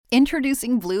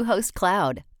Introducing Bluehost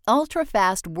Cloud,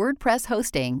 ultra-fast WordPress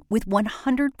hosting with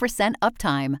 100%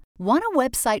 uptime. Want a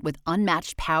website with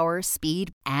unmatched power,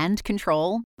 speed, and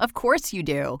control? Of course you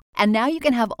do. And now you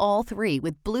can have all three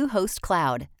with Bluehost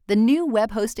Cloud, the new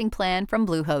web hosting plan from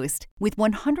Bluehost. With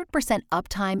 100%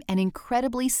 uptime and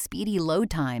incredibly speedy load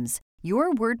times,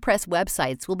 your WordPress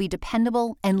websites will be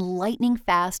dependable and lightning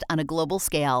fast on a global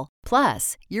scale.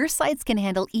 Plus, your sites can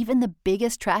handle even the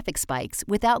biggest traffic spikes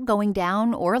without going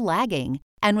down or lagging.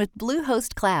 And with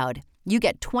Bluehost Cloud, you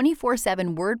get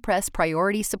 24/7 WordPress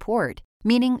priority support,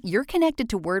 meaning you're connected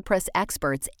to WordPress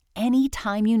experts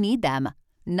anytime you need them.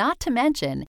 Not to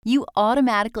mention, you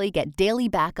automatically get daily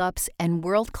backups and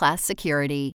world-class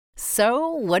security. So,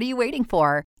 what are you waiting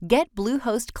for? Get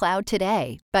Bluehost Cloud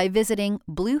today by visiting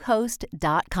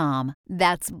Bluehost.com.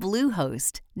 That's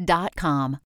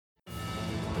Bluehost.com.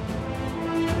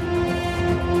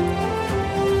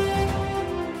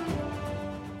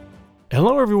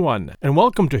 Hello, everyone, and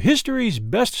welcome to History's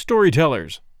Best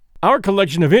Storytellers, our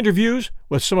collection of interviews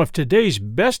with some of today's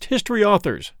best history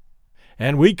authors.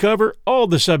 And we cover all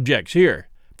the subjects here,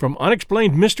 from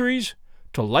unexplained mysteries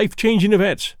to life-changing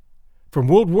events, from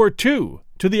World War II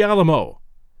to the Alamo,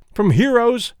 from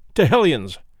heroes to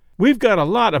hellions. We've got a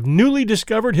lot of newly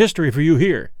discovered history for you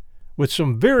here, with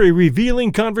some very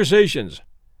revealing conversations.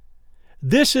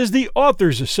 This is the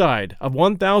author's side of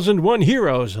 1001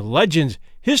 Heroes, Legends,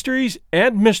 Histories,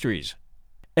 and Mysteries,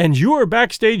 and your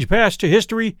backstage pass to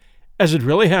history as it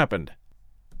really happened.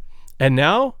 And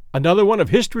now, another one of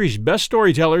history's best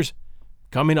storytellers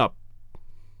coming up.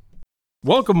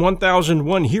 Welcome,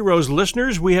 1001 Heroes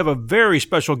listeners. We have a very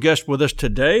special guest with us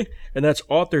today, and that's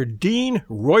author Dean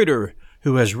REUTER,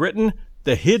 who has written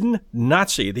The Hidden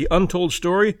Nazi, the untold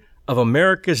story of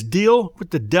America's deal with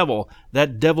the devil,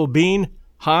 that devil being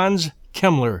Hans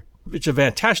Kemmler. It's a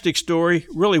fantastic story,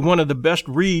 really one of the best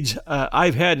reads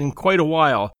I've had in quite a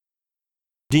while.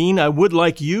 Dean, I would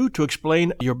like you to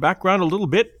explain your background a little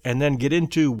bit and then get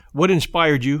into what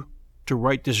inspired you to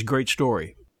write this great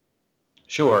story.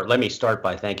 Sure. Let me start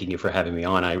by thanking you for having me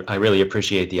on. I really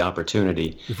appreciate the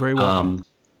opportunity. You're very welcome.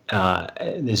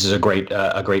 This is a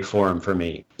great forum for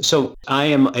me. So I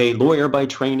am a lawyer by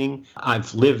training.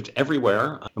 I've lived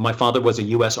everywhere. My father was a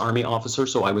U.S. Army officer,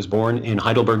 so I was born in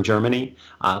Heidelberg, Germany.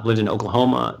 I've lived in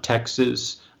Oklahoma,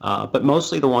 Texas, but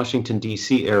mostly the Washington,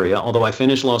 D.C. area, although I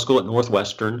finished law school at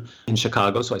Northwestern in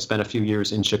Chicago, so I spent a few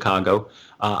years in Chicago.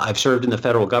 I've served in the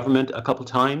federal government a couple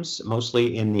times,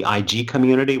 mostly in the IG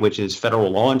community, which is federal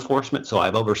law enforcement, so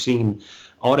I've overseen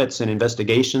audits and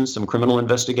investigations, some criminal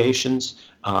investigations.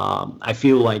 I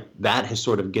feel like that has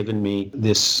sort of given me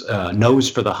this nose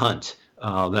for the hunt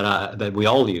that we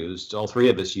all used, all three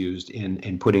of us used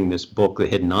in putting this book, The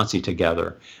Hidden Nazi,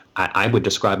 together. I would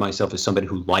describe myself as somebody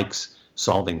who likes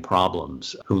solving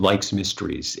problems, who likes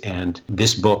mysteries, and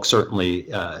this book certainly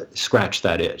scratched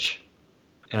that itch.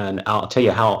 And I'll tell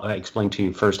you how I explain to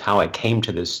you first how I came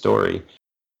to this story.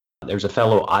 There's a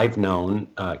fellow I've known,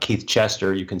 Keith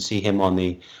Chester. You can see him on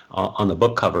the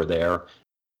book cover there,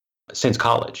 since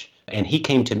college. And he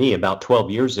came to me about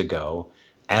 12 years ago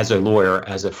as a lawyer,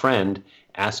 as a friend,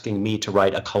 asking me to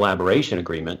write a collaboration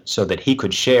agreement so that he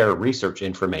could share research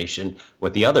information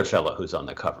with the other fellow who's on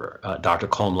the cover, Dr.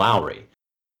 Colm Lowry.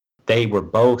 They were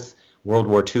both World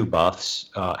War II buffs,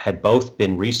 had both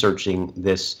been researching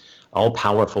this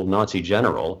all-powerful Nazi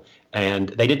general, and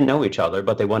they didn't know each other,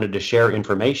 but they wanted to share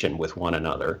information with one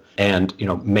another and,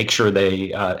 make sure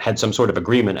they had some sort of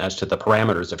agreement as to the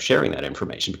parameters of sharing that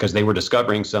information, because they were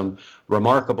discovering some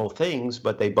remarkable things,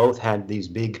 but they both had these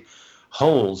big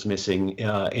holes missing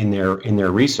in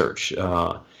their research.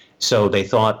 So they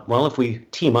thought, well, if we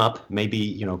team up,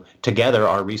 maybe, together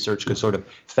our research could sort of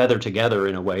feather together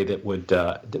in a way that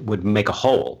would make a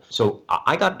whole. So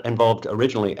I got involved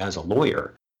originally as a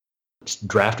lawyer,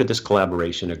 drafted this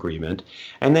collaboration agreement,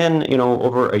 and then,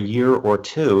 over a year or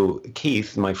two,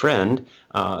 Keith, my friend,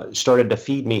 started to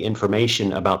feed me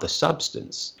information about the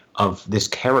substance of this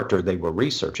character they were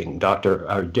researching,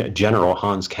 General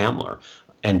Hans Kemmler.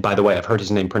 And by the way, I've heard his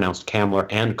name pronounced Kamler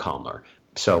and Kalmler.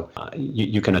 So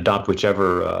you can adopt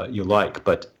whichever you like.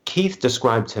 But Keith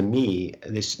described to me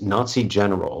this Nazi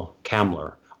general,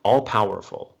 Kemmler,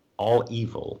 all-powerful, all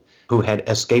evil, who had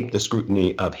escaped the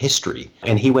scrutiny of history.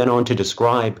 And he went on to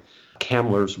describe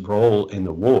Kemmler's role in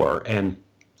the war. And,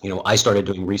 I started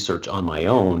doing research on my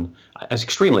own. I was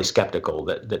extremely skeptical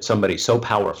that somebody so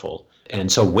powerful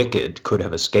and so wicked could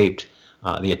have escaped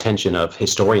the attention of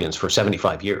historians for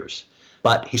 75 years.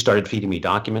 But he started feeding me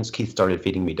documents. Keith started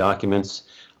feeding me documents.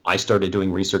 I started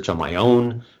doing research on my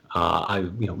own.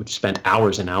 We spent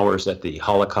hours and hours at the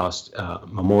Holocaust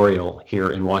Memorial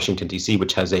here in Washington, D.C.,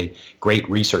 which has a great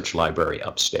research library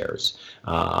upstairs.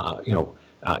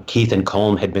 Keith and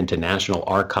Colm had been to national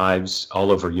archives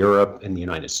all over Europe and the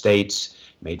United States,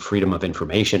 made Freedom of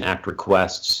Information Act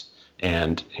requests,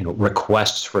 and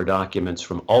requests for documents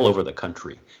from all over the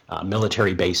country,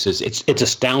 military bases. It's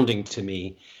astounding to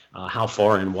me how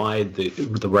far and wide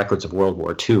the records of World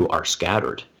War II are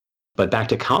scattered. But back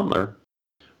to Kammler,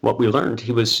 what we learned,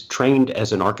 he was trained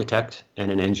as an architect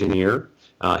and an engineer.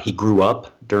 He grew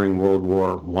up during World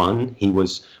War I. He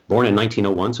was born in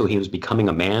 1901, so he was becoming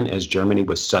a man as Germany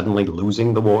was suddenly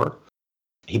losing the war.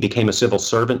 He became a civil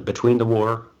servant between the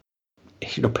war.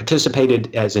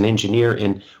 Participated as an engineer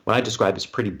in what I describe as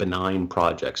pretty benign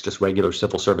projects, just regular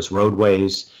civil service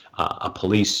roadways, a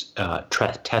police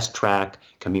test track,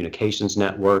 communications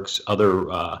networks,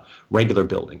 other regular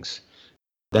buildings.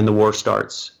 Then the war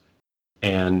starts,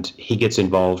 and he gets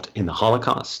involved in the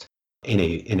Holocaust in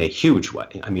a huge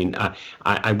way. I mean,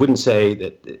 I wouldn't say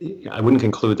that, I wouldn't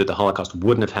conclude that the Holocaust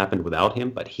wouldn't have happened without him,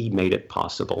 but he made it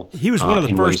possible. He was one of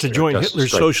the first to join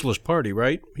Hitler's Socialist Party,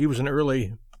 right? He was an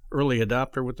early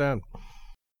adopter with that.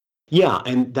 Yeah,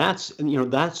 and that's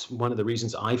one of the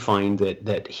reasons I find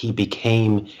that he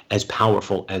became as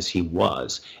powerful as he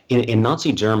was. In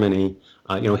Nazi Germany,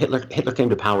 Hitler came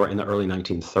to power in the early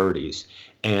 1930s,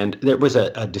 and there was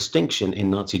a distinction in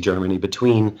Nazi Germany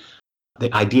between the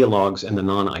ideologues and the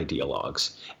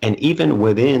non-ideologues. And even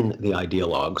within the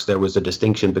ideologues, there was a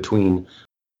distinction between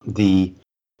the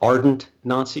ardent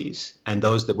Nazis and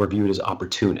those that were viewed as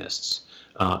opportunists.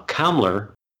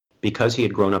 Kammler, because he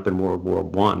had grown up in World War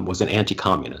I, was an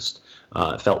anti-communist,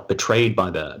 felt betrayed by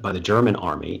the German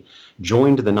army,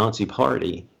 joined the Nazi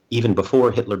Party even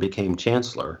before Hitler became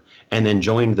chancellor, and then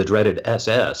joined the dreaded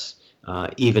SS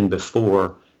even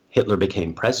before Hitler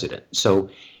became president. So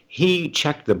he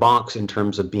checked the box in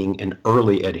terms of being an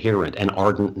early adherent, an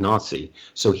ardent Nazi.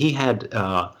 So he had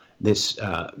this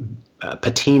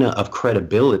patina of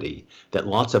credibility that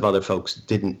lots of other folks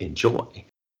didn't enjoy.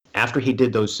 After he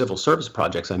did those civil service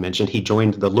projects I mentioned, he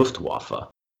joined the Luftwaffe.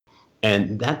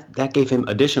 And that gave him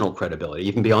additional credibility,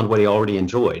 even beyond what he already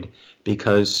enjoyed,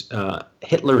 because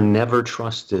Hitler never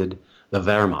trusted the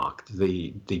Wehrmacht,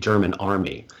 the German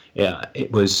army.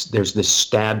 There's this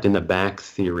stabbed in the back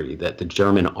theory that the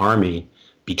German army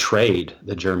betrayed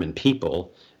the German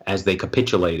people as they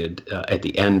capitulated at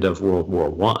the end of World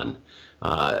War I.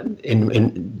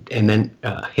 And then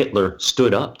Hitler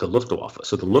stood up the Luftwaffe.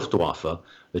 So the Luftwaffe,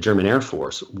 the German Air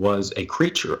Force, was a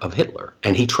creature of Hitler,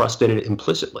 and he trusted it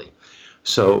implicitly.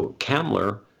 So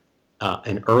Kammler,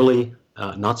 an early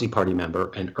Nazi Party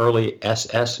member, an early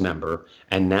SS member,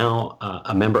 and now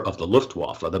a member of the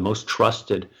Luftwaffe, the most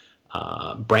trusted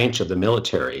branch of the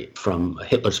military from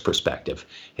Hitler's perspective,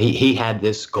 he had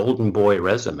this golden boy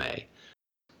resume.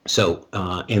 So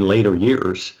in later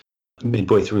years,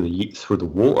 midway through the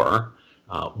war,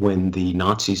 when the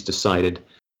Nazis decided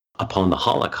upon the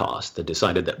Holocaust, they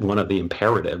decided that one of the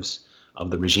imperatives of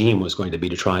the regime was going to be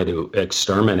to try to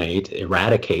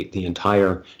eradicate the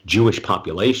entire Jewish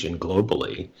population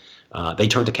globally. They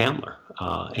turned to Kammler,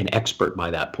 an expert by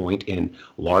that point in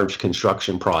large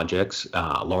construction projects,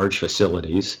 large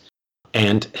facilities.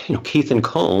 And Keith and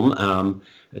Colm,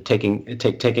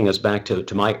 taking us back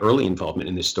to my early involvement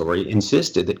in this story,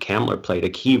 insisted that Kammler played a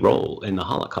key role in the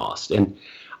Holocaust. And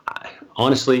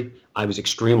honestly, I was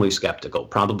extremely skeptical,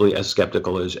 probably as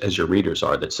skeptical as your readers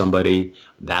are, that somebody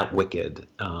that wicked,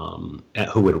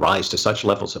 who would rise to such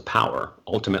levels of power,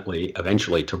 ultimately,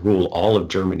 eventually, to rule all of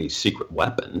Germany's secret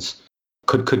weapons,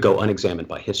 could go unexamined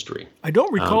by history. I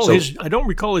don't recall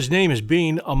his name as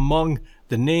being among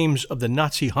the names of the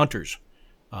Nazi hunters.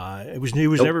 He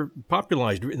was never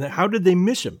popularized. How did they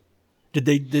miss him? Did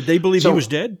they believe he was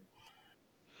dead?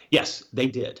 Yes, they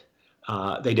did.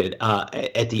 They did.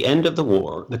 At the end of the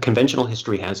war, the conventional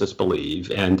history has us believe,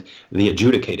 and the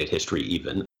adjudicated history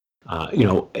even,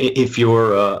 if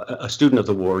you're a student of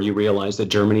the war, you realize that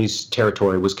Germany's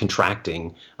territory was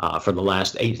contracting for the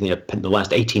last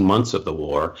 18 months of the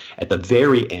war. At the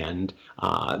very end,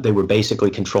 they were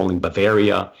basically controlling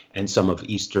Bavaria and some of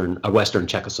Western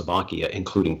Czechoslovakia,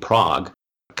 including Prague.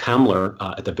 Kammler,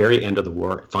 at the very end of the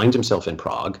war, finds himself in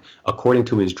Prague. According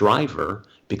to his driver,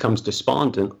 becomes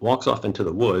despondent, walks off into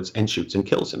the woods, and shoots and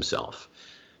kills himself.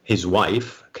 His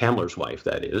wife, Kammler's wife,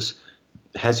 that is,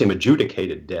 has him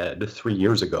adjudicated dead 3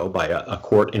 years ago by a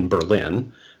court in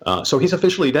Berlin. So he's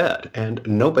officially dead, and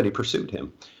nobody pursued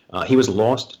him. He was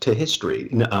lost to history.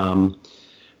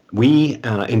 We,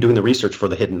 in doing the research for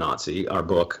The Hidden Nazi, our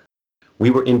book, we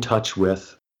were in touch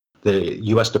with the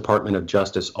U.S. Department of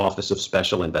Justice Office of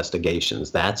Special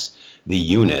Investigations. That's the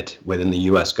unit within the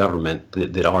U.S. government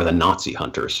that are the Nazi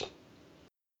hunters.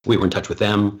 We were in touch with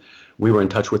them. We were in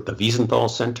touch with the Wiesenthal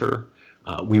Center.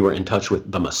 We were in touch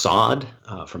with the Mossad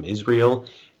from Israel.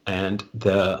 And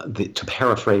to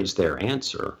paraphrase their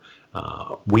answer,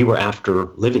 we were after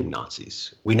living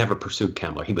Nazis. We never pursued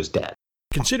Kammler. He was dead.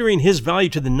 Considering his value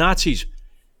to the Nazis,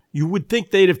 you would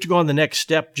think they'd have gone the next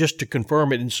step just to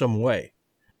confirm it in some way.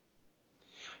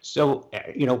 So,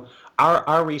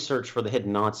 our research for the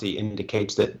hidden Nazi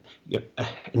indicates that,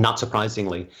 not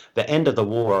surprisingly, the end of the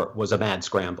war was a mad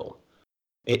scramble.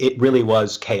 It really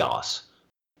was chaos.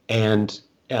 And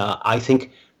I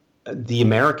think the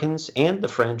Americans and the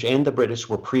French and the British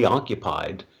were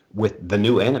preoccupied with the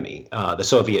new enemy, the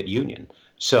Soviet Union.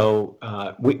 So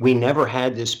we never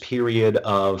had this period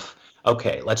of,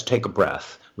 okay, let's take a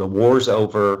breath. The war's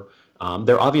over.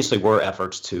 There obviously were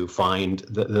efforts to find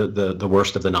the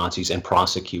worst of the Nazis and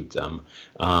prosecute them.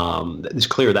 It's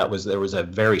clear there was a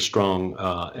very strong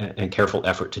and careful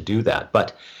effort to do that.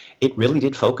 But it really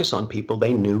did focus on people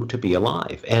they knew to be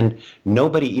alive. And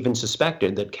nobody even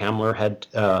suspected that Kammler had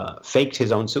faked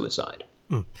his own suicide.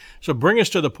 So bring us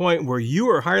to the point where you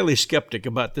are highly skeptic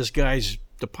about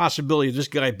the possibility of this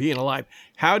guy being alive.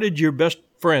 How did your best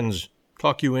friends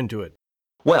talk you into it?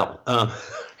 Well,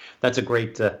 that's a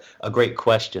great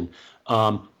question.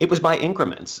 It was by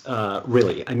increments,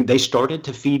 really. I mean, they started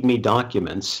to feed me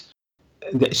documents.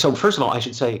 So first of all, I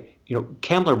should say,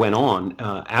 Kammler went on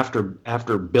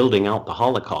after building out the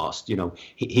Holocaust.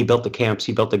 He built the camps,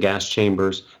 he built the gas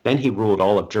chambers, then he ruled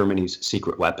all of Germany's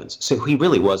secret weapons. So he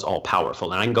really was all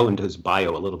powerful. And I can go into his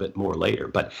bio a little bit more later.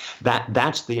 But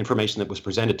that's the information that was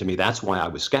presented to me. That's why I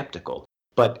was skeptical.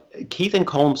 But Keith and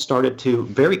Colm started to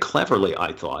very cleverly,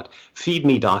 I thought, feed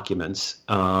me documents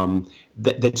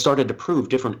that started to prove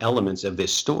different elements of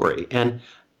this story. And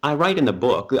I write in the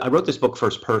book, I wrote this book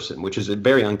first person, which is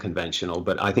very unconventional,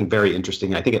 but I think very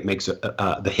interesting. I think it makes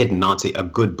The Hidden Nazi a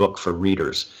good book for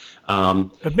readers.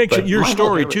 It makes it your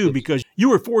story, too, because you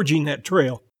were forging that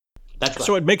trail. That's right.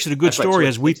 So it makes it a good story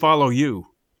as we follow you.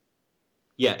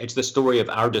 Yeah, it's the story of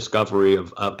our discovery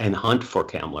of and hunt for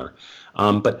Kammler.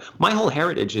 But my whole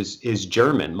heritage is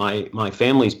German. My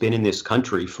family's been in this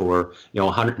country for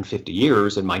 150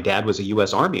 years, and my dad was a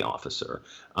U.S. Army officer.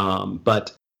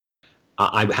 But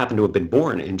I happen to have been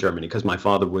born in Germany because my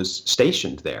father was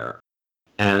stationed there,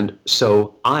 and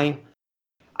so I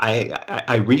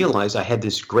realized I had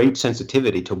this great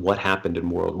sensitivity to what happened in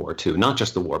World War II, not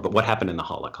just the war, but what happened in the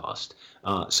Holocaust.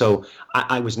 So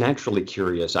I was naturally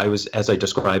curious. I was, as I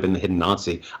describe in The Hidden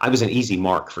Nazi, I was an easy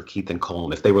mark for Keith and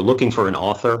Colm. If they were looking for an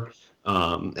author,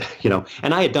 and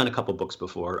I had done a couple books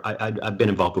before. I've been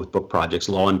involved with book projects,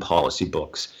 law and policy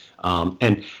books,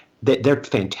 and they're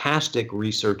fantastic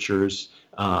researchers.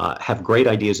 Have great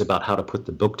ideas about how to put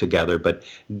the book together, but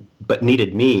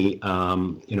needed me,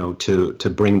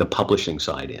 to bring the publishing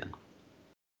side in.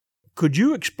 Could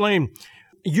you explain?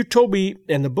 You told me,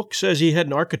 and the book says he had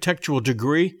an architectural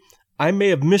degree. I may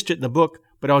have missed it in the book,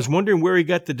 but I was wondering where he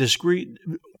got the degree.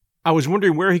 I was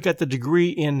wondering where he got the degree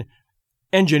in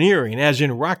engineering, as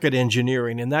in rocket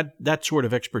engineering, and that sort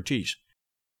of expertise.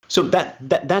 So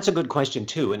that's a good question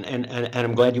too, and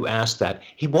I'm glad you asked that.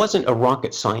 He wasn't a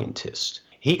rocket scientist.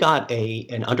 He got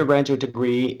an undergraduate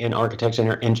degree in architecture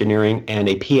and engineering and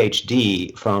a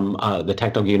PhD from the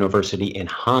Technical University in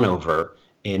Hanover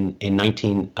in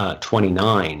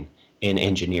 1929 in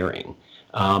engineering.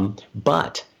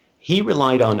 But he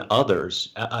relied on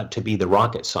others to be the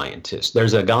rocket scientist.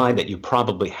 There's a guy that you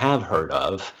probably have heard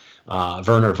of,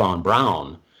 Wernher von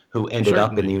Braun, who ended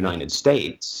up in the United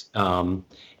States.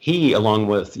 He, along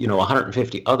with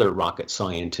 150 other rocket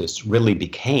scientists, really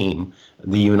became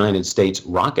the United States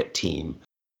rocket team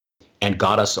and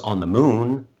got us on the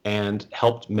moon and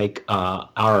helped make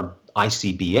our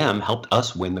ICBM, helped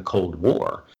us win the Cold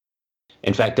War.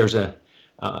 In fact, there's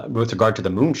with regard to the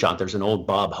moonshot, there's an old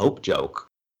Bob Hope joke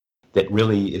that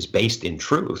really is based in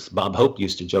truth. Bob Hope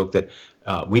used to joke that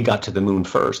we got to the moon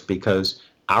first because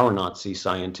our Nazi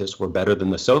scientists were better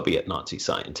than the Soviet Nazi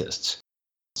scientists.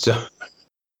 So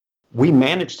we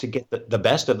managed to get the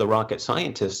best of the rocket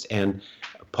scientists, and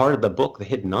part of the book, The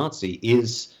Hidden Nazi,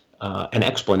 is an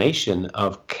explanation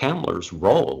of Kammler's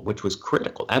role, which was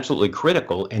critical, absolutely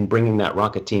critical in bringing that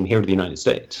rocket team here to the United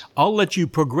States. I'll let you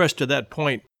progress to that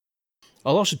point.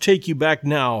 I'll also take you back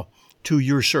now to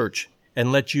your search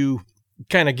and let you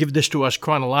kind of give this to us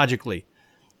chronologically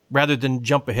rather than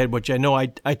jump ahead, which I know I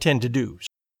tend to do.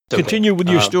 Okay. Continue with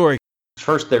your story.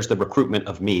 First, there's the recruitment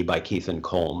of me by Keith and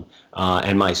Colm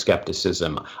and my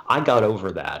skepticism. I got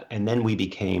over that, and then we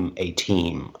became a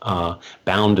team,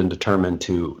 bound and determined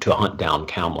to hunt down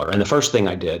Kamler. And the first thing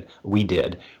we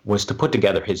did, was to put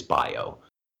together his bio.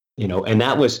 And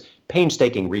that was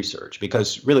painstaking research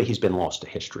because really he's been lost to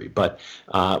history. But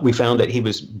we found that he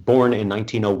was born in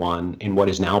 1901 in what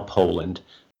is now Poland,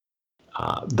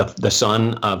 the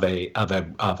son of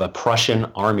a Prussian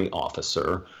army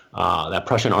officer. That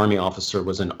Prussian army officer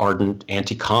was an ardent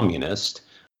anti-communist.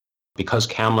 Because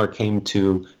Kamler came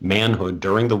to manhood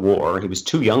during the war, he was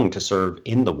too young to serve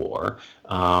in the war,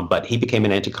 but he became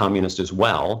an anti-communist as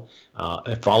well,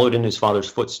 followed in his father's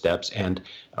footsteps, and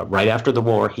right after the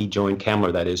war, he joined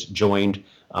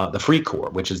the Free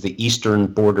Corps, which is the Eastern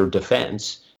Border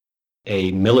Defense,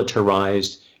 a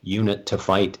militarized unit to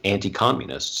fight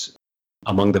anti-communists,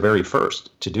 among the very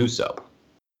first to do so.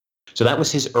 So that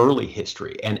was his early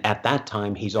history. And at that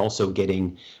time, he's also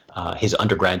getting his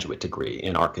undergraduate degree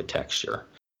in architecture.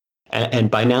 And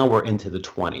by now we're into the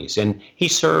 20s. And he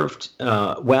served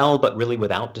well, but really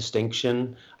without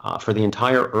distinction for the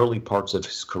entire early parts of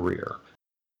his career.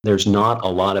 There's not a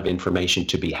lot of information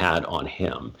to be had on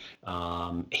him.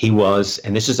 He was,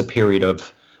 and this is a period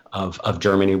of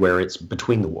Germany where it's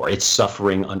between the war. It's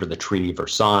suffering under the Treaty of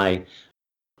Versailles.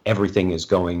 Everything is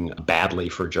going badly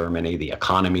for Germany. The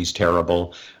economy's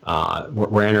terrible.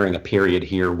 We're entering a period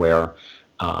here where,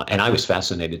 and I was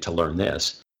fascinated to learn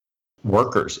this,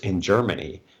 workers in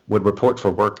Germany would report for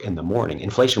work in the morning.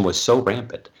 Inflation was so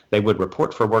rampant. They would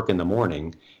report for work in the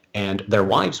morning, and their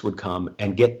wives would come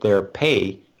and get their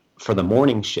pay for the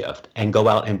morning shift and go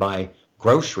out and buy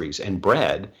groceries and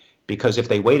bread, because if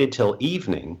they waited till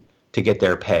evening to get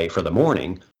their pay for the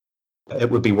morning, it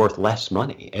would be worth less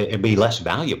money. It'd be less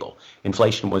valuable.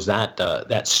 Inflation was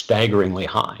that staggeringly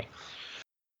high.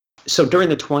 So during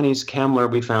the 20s, Kamler,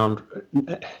 we found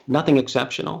nothing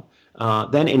exceptional.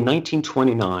 Then in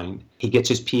 1929, he gets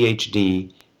his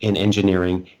PhD in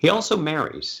engineering. He also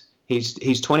marries.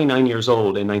 He's 29 years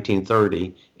old in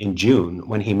 1930 in June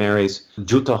when he marries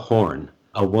Jutta Horn,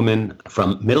 a woman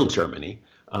from Middle Germany,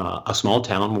 a small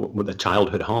town with a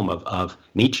childhood home of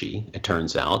Nietzsche, it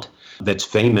turns out, that's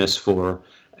famous for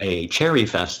a cherry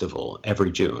festival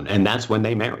every June. And that's when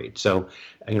they married. So,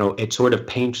 it sort of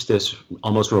paints this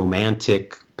almost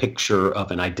romantic picture of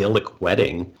an idyllic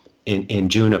wedding in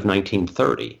June of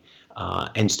 1930.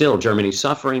 And still, Germany's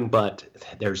suffering, but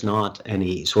there's not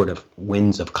any sort of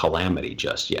winds of calamity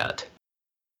just yet.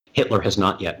 Hitler has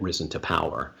not yet risen to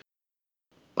power.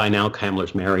 By now,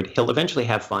 Kamler's married. He'll eventually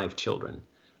have 5 children,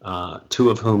 2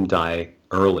 of whom die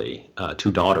early.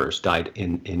 2 daughters died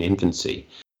in infancy,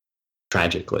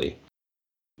 tragically.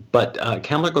 But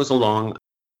Kamler goes along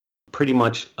pretty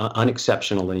much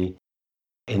unexceptionally.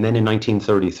 And then in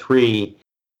 1933,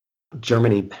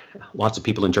 Germany, lots of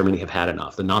people in Germany have had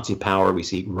enough. The Nazi power, we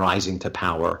see rising to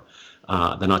power,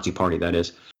 the Nazi party, that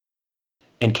is.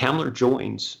 And Kamler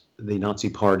joins the Nazi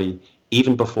party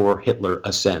even before Hitler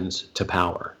ascends to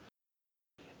power.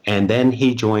 And then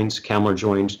Kamler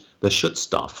joins the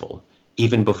Schutzstaffel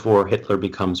even before Hitler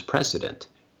becomes president.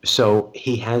 So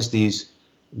he has these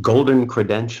golden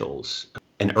credentials,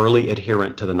 an early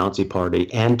adherent to the Nazi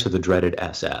party and to the dreaded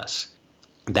SS.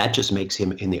 That just makes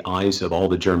him, in the eyes of all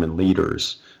the German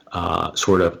leaders,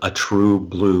 sort of a true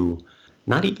blue,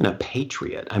 not even a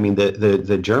patriot. I mean,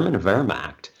 the German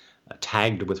Wehrmacht,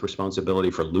 tagged with responsibility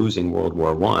for losing World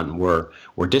War I, were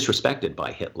disrespected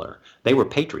by Hitler. They were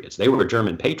patriots. They were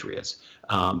German patriots.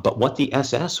 But what the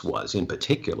SS was, in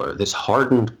particular, this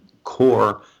hardened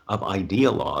core of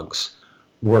ideologues,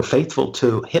 were faithful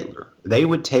to Hitler. They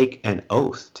would take an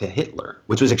oath to Hitler,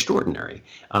 which was extraordinary.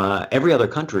 Every other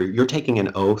country, you're taking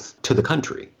an oath to the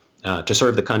country, to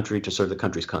serve the country, to serve the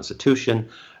country's constitution.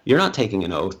 You're not taking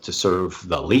an oath to serve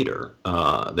the leader,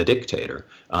 the dictator.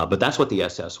 But that's what the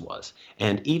SS was.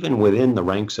 And even within the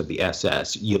ranks of the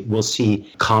SS, you will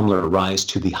see Kamler rise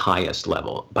to the highest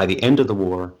level. By the end of the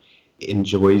war,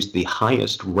 enjoys the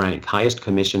highest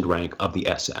commissioned rank of the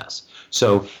SS.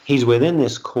 So he's within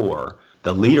this core,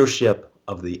 the leadership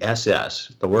of the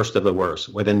SS, the worst of the worst,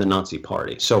 within the Nazi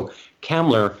party. So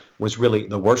Kamler was really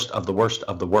the worst of the worst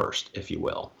of the worst, if you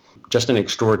will. Just an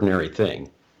extraordinary thing.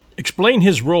 Explain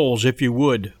his roles, if you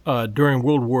would, during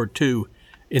World War II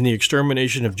in the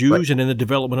extermination of Jews and in the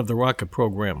development of the rocket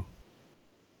program.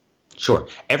 Sure.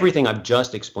 Everything I've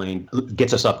just explained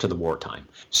gets us up to the wartime.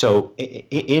 So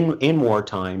in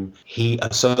wartime, he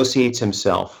associates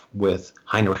himself with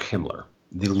Heinrich Himmler,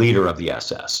 the leader of the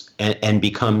SS, and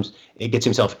gets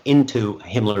himself into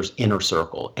Himmler's inner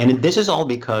circle. And this is all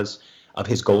because of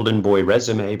his golden boy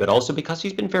resume, but also because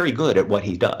he's been very good at what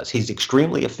he does. He's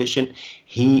extremely efficient.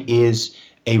 He is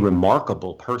a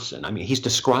remarkable person. I mean, he's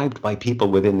described by people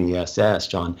within the SS,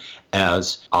 John,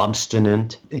 as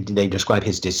obstinate. They describe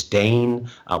his disdain.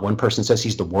 One person says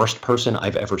he's the worst person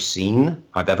I've ever seen,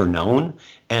 I've ever known.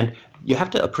 And you have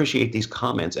to appreciate these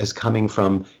comments as coming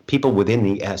from people within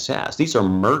the SS. These are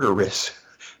murderous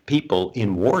people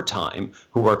in wartime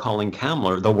who are calling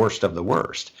Kammler the worst of the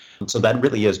worst. So that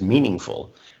really is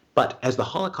meaningful. But as the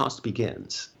Holocaust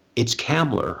begins, it's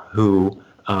Kammler who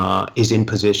is in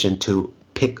position to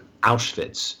pick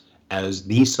Auschwitz as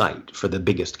the site for the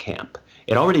biggest camp.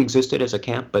 It already existed as a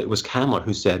camp, but it was Kammler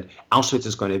who said Auschwitz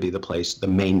is going to be the place, the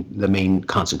main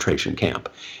concentration camp.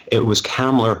 It was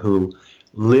Kammler who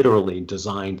literally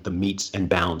designed the metes and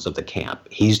bounds of the camp.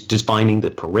 He's defining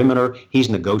the perimeter. He's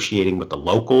negotiating with the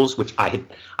locals, which I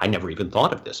never even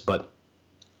thought of this, but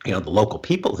the local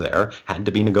people there had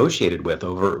to be negotiated with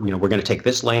over, we're going to take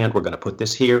this land, we're going to put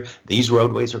this here, these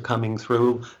roadways are coming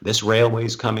through, this railway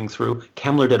is coming through.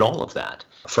 Kammler did all of that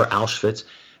for Auschwitz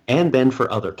and then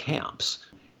for other camps.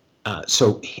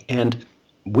 And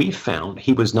we found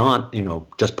he was not,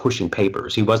 just pushing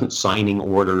papers. He wasn't signing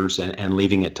orders and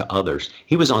leaving it to others.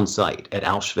 He was on site at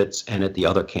Auschwitz and at the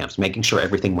other camps, making sure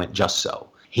everything went just so.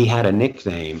 He had a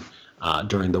nickname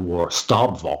during the war,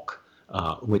 Staubwolke,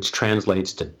 which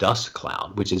translates to dust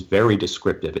cloud, which is very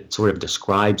descriptive. It sort of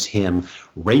describes him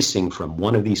racing from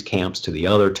one of these camps to the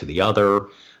other,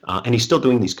 and he's still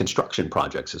doing these construction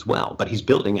projects as well, but he's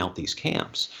building out these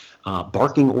camps,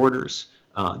 barking orders,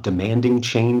 demanding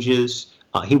changes.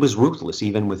 He was ruthless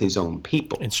even with his own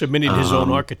people. And submitting his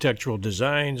own architectural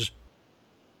designs.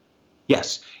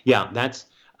 Yes. Yeah, that's,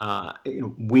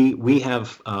 we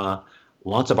have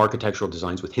lots of architectural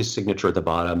designs with his signature at the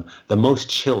bottom. The most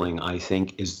chilling, I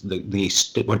think, is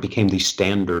what became the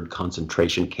standard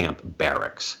concentration camp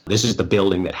barracks. This is the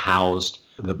building that housed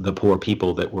the poor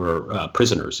people that were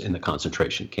prisoners in the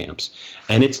concentration camps.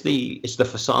 And it's the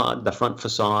facade, the front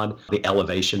facade, the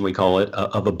elevation, we call it,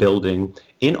 of a building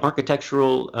in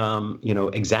architectural,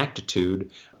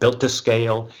 exactitude, built to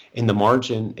scale. In the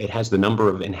margin, it has the number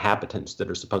of inhabitants that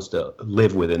are supposed to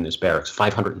live within this barracks,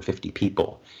 550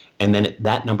 people. And then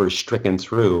that number is stricken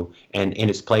through, and in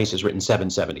its place is written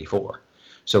 774.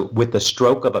 So with the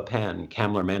stroke of a pen,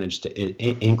 Kammler managed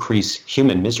to increase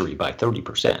human misery by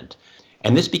 30%.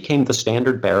 And this became the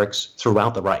standard barracks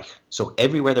throughout the Reich. So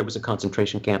everywhere there was a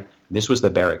concentration camp, this was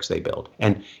the barracks they built.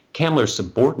 And Kammler's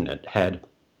subordinate had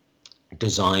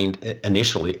designed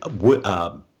initially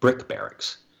brick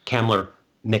barracks. Kammler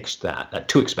nixed that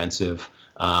too expensive,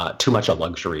 too much a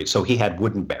luxury. So he had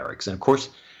wooden barracks. And of course,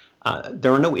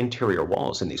 there are no interior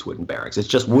walls in these wooden barracks. It's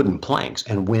just wooden planks,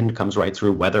 and wind comes right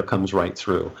through, weather comes right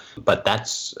through. But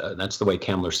that's the way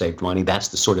Kammler saved money. That's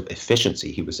the sort of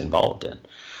efficiency he was involved in.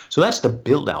 So that's the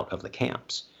build out of the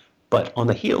camps. But on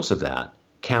the heels of that,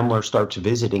 Kammler starts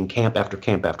visiting camp after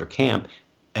camp after camp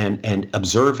and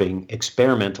observing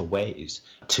experimental ways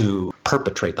to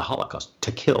perpetrate the Holocaust,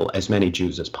 to kill as many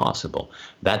Jews as possible.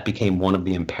 That became one of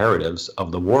the imperatives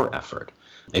of the war effort.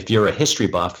 If you're a history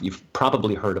buff, you've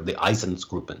probably heard of the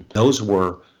Einsatzgruppen. Those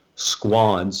were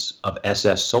squads of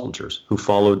SS soldiers who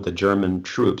followed the German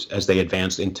troops as they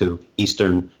advanced into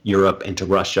Eastern Europe, into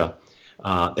Russia.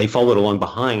 They followed along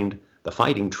behind the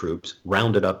fighting troops,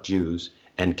 rounded up Jews,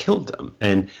 and killed them.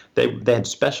 And they had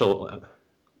special,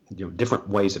 different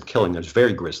ways of killing. It was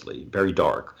very grisly, very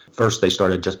dark. First, they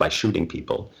started just by shooting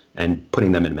people and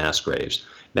putting them in mass graves.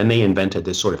 Then they invented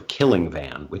this sort of killing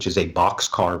van, which is a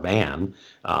boxcar van.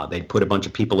 They'd put a bunch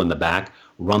of people in the back,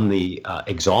 run the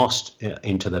exhaust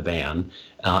into the van,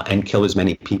 and kill as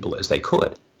many people as they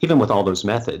could. Even with all those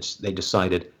methods, they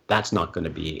decided that's not going to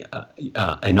be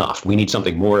enough. We need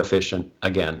something more efficient.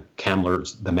 Again,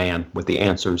 Kammler's the man with the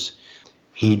answers.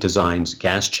 He designs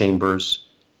gas chambers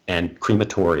and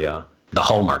crematoria, the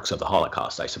hallmarks of the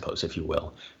Holocaust, I suppose, if you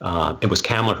will. It was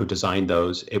Kammler who designed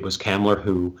those. It was Kammler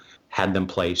who had them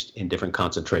placed in different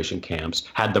concentration camps,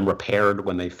 had them repaired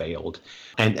when they failed.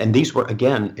 And these were,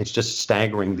 again, it's just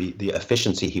staggering the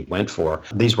efficiency he went for.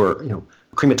 These were,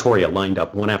 crematoria lined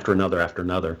up one after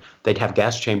another. They'd have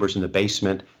gas chambers in the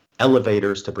basement,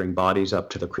 elevators to bring bodies up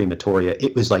to the crematoria.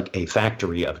 It was like a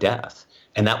factory of death.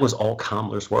 And that was all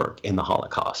Kammler's work in the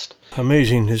Holocaust.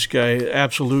 Amazing, this guy,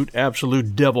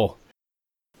 absolute devil.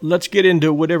 Let's get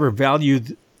into whatever value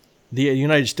the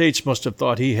United States must have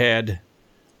thought he had,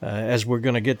 as we're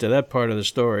going to get to that part of the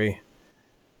story.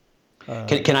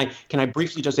 Can I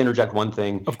briefly just interject one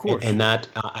thing? Of course. And that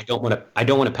I don't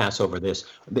want to pass over this.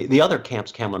 The other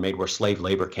camps Kammler made were slave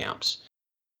labor camps,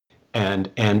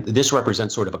 and this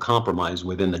represents sort of a compromise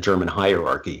within the German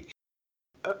hierarchy.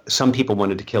 some people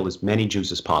wanted to kill as many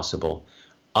Jews as possible.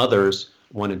 Others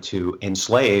wanted to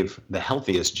enslave the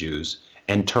healthiest Jews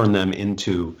and turn them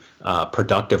into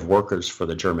productive workers for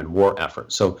the German war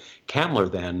effort. So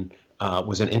Kammler then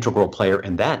was an integral player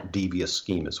in that devious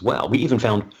scheme as well. We even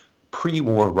found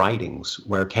pre-war writings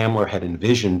where Kammler had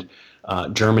envisioned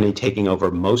Germany taking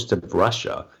over most of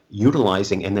Russia,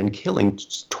 utilizing and then killing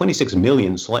 26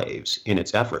 million slaves in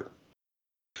its effort.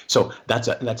 So that's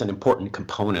an important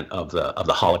component of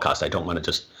the Holocaust. I don't want to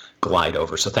just glide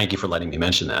over. So thank you for letting me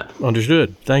mention that.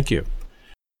 Understood. Thank you.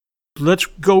 Let's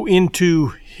go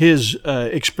into his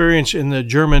experience in the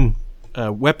German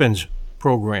weapons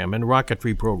program and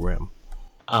rocketry program.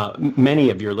 Many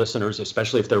of your listeners,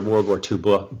 especially if they're World War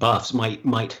II buffs,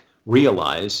 might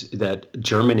realize that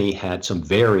Germany had some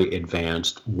very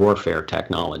advanced warfare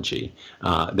technology.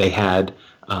 They had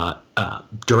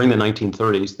during the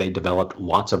 1930s, they developed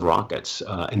lots of rockets.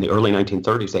 In the early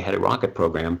 1930s, they had a rocket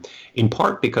program, in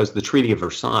part because the Treaty of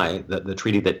Versailles, the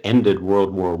treaty that ended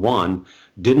World War I,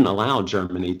 didn't allow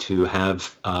Germany to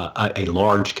have a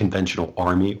large conventional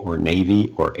army or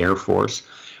navy or air force.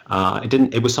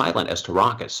 It was silent as to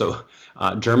rockets. So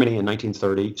Germany in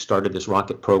 1930 started this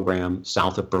rocket program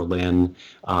south of Berlin.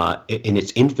 In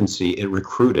its infancy, it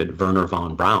recruited Wernher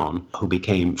von Braun, who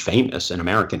became famous, an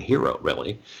American hero,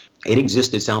 really. It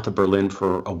existed south of Berlin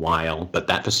for a while, but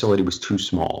that facility was too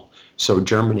small. So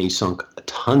Germany sunk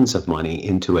tons of money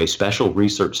into a special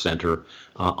research center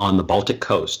on the Baltic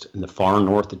coast in the far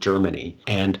north of Germany.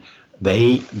 And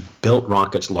they built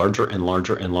rockets larger and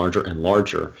larger and larger and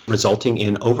larger, resulting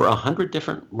in over 100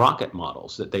 different rocket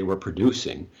models that they were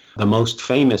producing. The most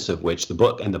famous of which, the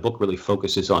book really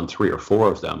focuses on 3 or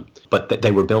 4 of them, but that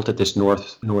they were built at this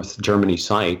North Germany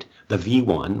site, the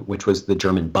V1, which was the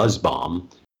German buzz bomb,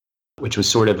 which was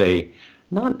sort of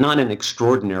not an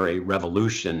extraordinary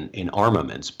revolution in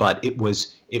armaments, but it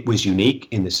was unique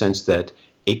in the sense that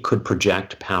it could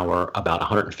project power about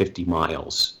 150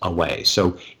 miles away.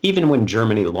 So even when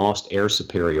Germany lost air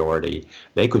superiority,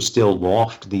 they could still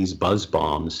loft these buzz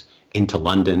bombs into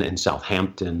London and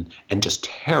Southampton and just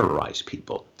terrorize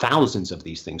people. Thousands of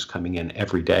these things coming in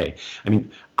every day. I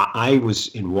mean, I was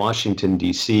in Washington,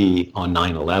 D.C. on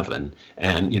 9/11,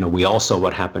 and we all saw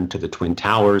what happened to the Twin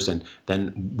Towers, and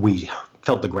then we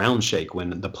felt the ground shake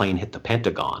when the plane hit the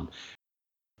Pentagon.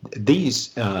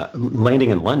 These landing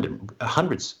in London,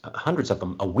 hundreds of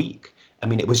them a week. I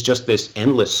mean, it was just this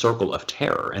endless circle of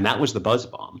terror, and that was the buzz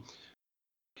bomb.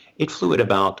 It flew at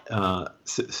about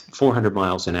 400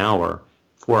 miles an hour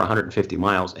for 150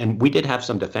 miles, and we did have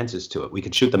some defenses to it. We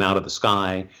could shoot them out of the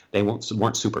sky. They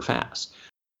weren't super fast.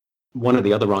 One of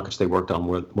the other rockets they worked on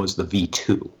was the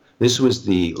V2. This was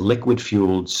the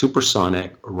liquid-fueled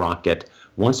supersonic rocket.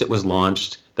 Once it was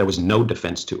launched, there was no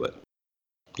defense to it.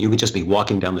 You would just be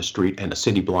walking down the street and a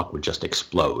city block would just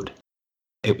explode.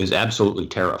 It was absolutely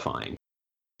terrifying.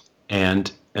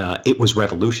 And it was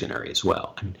revolutionary as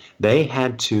well. I mean, they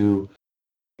had to,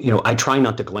 I try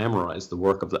not to glamorize the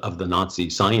work of the Nazi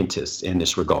scientists in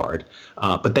this regard,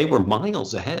 but they were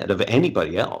miles ahead of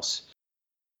anybody else.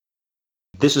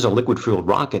 This is a liquid-fueled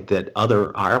rocket that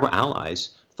our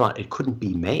allies thought it couldn't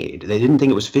be made. They didn't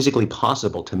think it was physically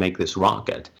possible to make this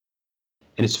rocket.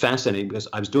 And it's fascinating because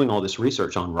I was doing all this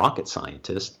research on rocket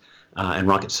scientists and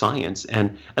rocket science.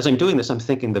 And as I'm doing this, I'm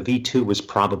thinking the V2 was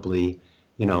probably,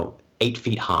 8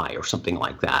 feet high or something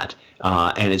like that,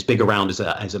 and as big around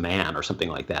as a man or something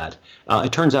like that.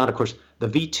 It turns out, of course, the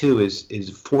V2 is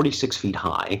 46 feet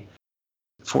high,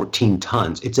 14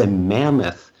 tons. It's a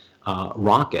mammoth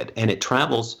rocket, and it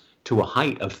travels to a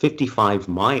height of 55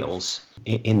 miles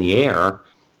in the air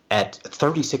at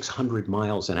 3,600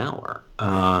 miles an hour.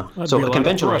 So a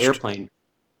conventional airplane,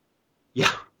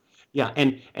 yeah,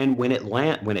 and when it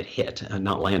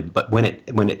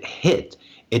hit,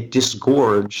 it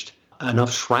disgorged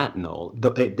enough shrapnel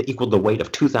that equaled the weight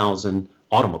of 2,000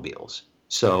 automobiles.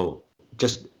 So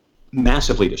just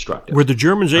massively destructive. Were the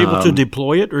Germans able to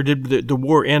deploy it, or did the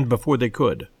war end before they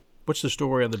could? What's the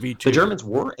story on the V2? The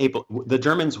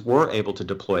Germans were able to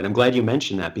deploy it. I'm glad you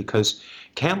mentioned that, because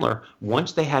Kammler,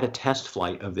 once they had a test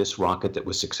flight of this rocket that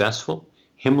was successful,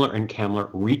 Himmler and Kammler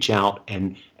reach out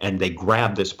and they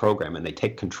grab this program and they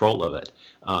take control of it.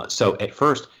 So at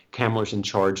first, Kammler's in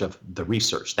charge of the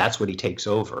research. That's what he takes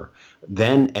over.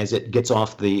 Then, as it gets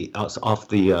off the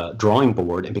drawing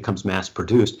board and becomes mass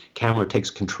produced, Kammler takes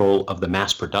control of the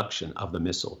mass production of the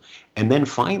missile. And then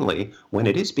finally, when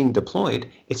it is being deployed,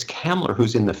 it's Kammler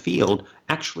who's in the field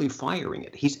actually firing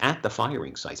it. He's at the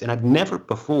firing sites. And I've never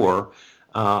before,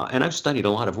 and I've studied a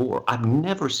lot of war, I've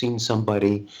never seen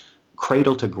somebody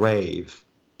cradle to grave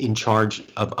in charge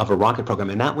of a rocket program,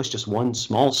 and that was just one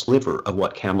small sliver of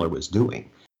what Kamler was doing.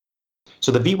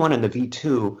 So the V1 and the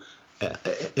V2,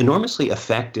 enormously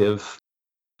effective,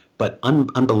 but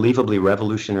unbelievably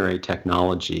revolutionary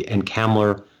technology, and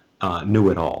Kamler knew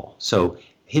it all. So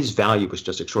his value was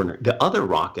just extraordinary. The other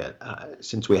rocket,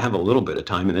 since we have a little bit of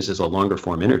time, and this is a longer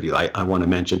form interview, I want to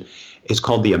mention, is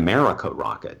called the America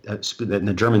rocket.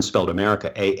 The Germans spelled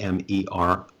America,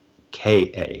 Amerika.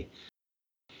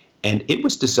 And it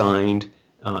was designed,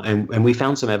 and we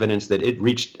found some evidence that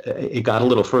it got a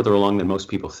little further along than most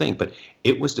people think, but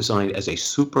it was designed as a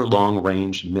super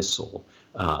long-range missile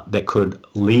that could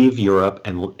leave Europe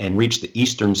and reach the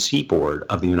eastern seaboard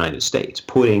of the United States,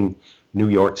 putting New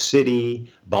York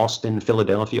City, Boston,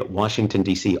 Philadelphia, Washington,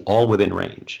 D.C., all within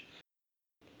range.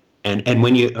 And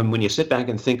when you sit back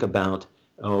and think about,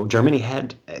 Germany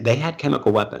had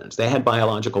chemical weapons, they had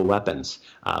biological weapons.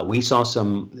 We saw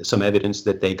some evidence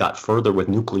that they got further with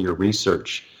nuclear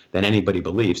research than anybody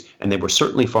believes, and they were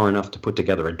certainly far enough to put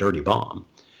together a dirty bomb.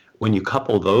 When you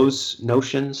couple those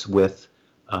notions with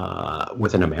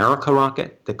an America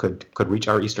rocket that could reach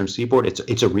our eastern seaboard,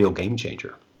 it's a real game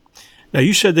changer. Now,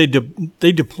 you said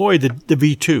they deployed the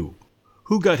V2.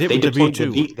 Who got hit with the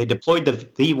V2? They deployed the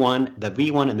V1. The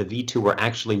V1 and the V2 were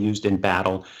actually used in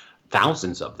battle,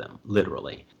 thousands of them,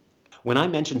 literally. When I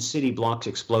mentioned city blocks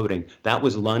exploding, that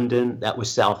was London, that was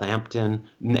Southampton,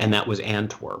 and that was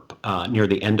Antwerp. Near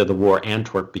the end of the war,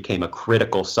 Antwerp became a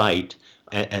critical site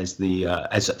as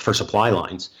for supply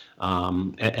lines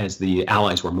as the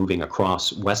Allies were moving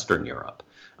across Western Europe.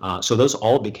 So those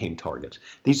all became targets.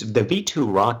 The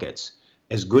V2 rockets,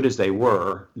 as good as they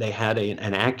were, they had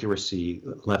an accuracy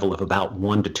level of about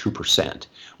 1% to 2%,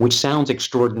 which sounds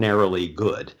extraordinarily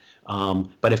good.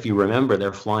 But if you remember,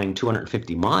 they're flying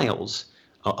 250 miles.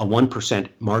 A 1%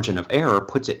 margin of error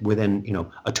puts it within,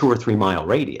 a 2 or 3 mile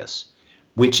radius,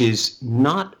 which is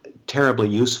not terribly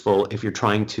useful if you're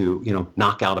trying to,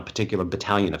 knock out a particular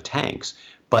battalion of tanks.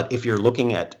 But if you're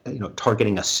looking at,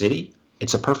 targeting a city,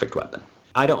 it's a perfect weapon.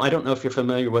 I don't know if you're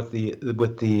familiar with Remagen,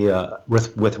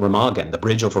 the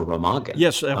bridge over Remagen.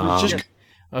 Yes,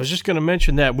 I was just going to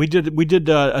mention that we did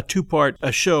a two-part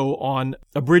show on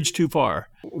A Bridge Too Far,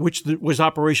 which was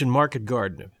Operation Market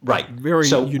Garden. Right, very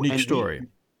unique story.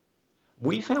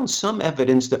 We found some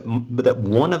evidence that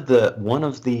one of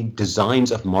the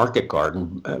designs of Market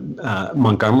Garden,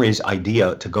 Montgomery's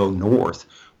idea to go north,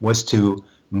 was to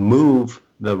move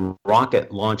the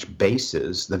rocket launch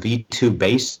bases, the V2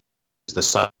 bases, the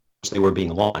sites they were being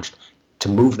launched, to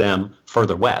move them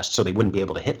further west so they wouldn't be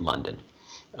able to hit London.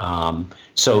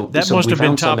 So must have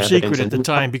been top secret at the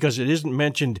time, because it isn't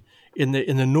mentioned in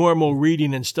the normal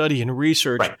reading and study and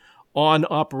research on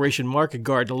Operation Market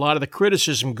Garden. A lot of the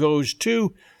criticism goes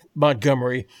to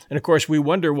Montgomery, and of course we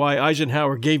wonder why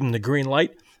Eisenhower gave him the green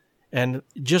light. And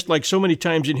just like so many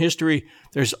times in history,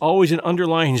 there's always an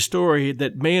underlying story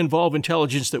that may involve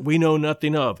intelligence that we know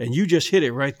nothing of, and you just hit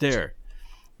it right there.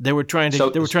 They were trying to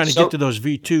get to those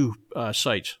V2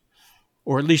 sites,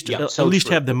 or at least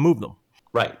have them move them.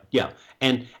 Right. Yeah.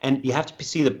 And you have to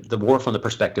see the war from the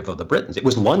perspective of the Britons. It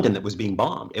was London that was being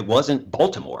bombed. It wasn't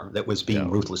Baltimore that was being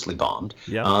ruthlessly bombed.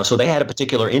 Yeah. So they had a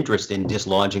particular interest in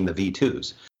dislodging the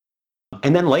V2s.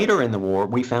 And then later in the war,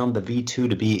 we found the V2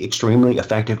 to be extremely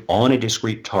effective on a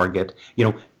discrete target.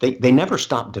 They never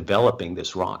stopped developing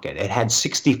this rocket. It had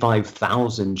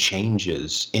 65,000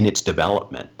 changes in its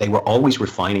development. They were always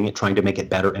refining it, trying to make it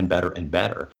better and better and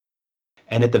better.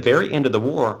 And at the very end of the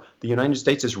war, the United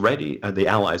States is ready, the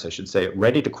Allies, I should say,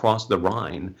 ready to cross the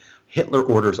Rhine. Hitler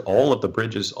orders all of the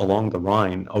bridges along the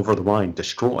Rhine, over the Rhine,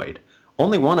 destroyed.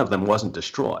 Only one of them wasn't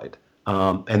destroyed.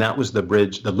 And that was the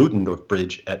bridge, the Ludendorff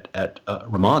Bridge at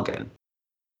Remagen.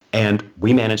 And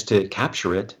we managed to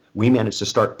capture it. We managed to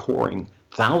start pouring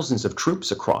thousands of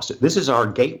troops across it. This is our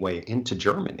gateway into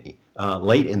Germany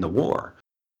late in the war.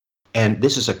 And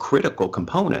this is a critical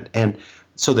component. And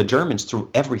so the Germans threw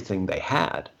everything they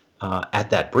had at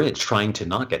that bridge trying to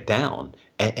knock it down.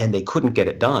 And they couldn't get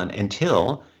it done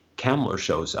until Kamler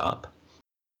shows up.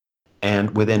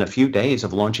 And within a few days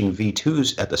of launching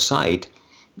V2s at the site,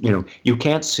 you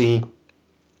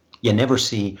never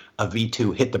see a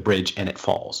V2 hit the bridge and it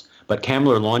falls. But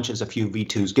Kamler launches a few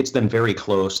V2s, gets them very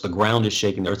close, the ground is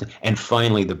shaking, and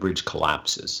finally the bridge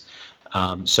collapses.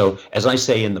 So as I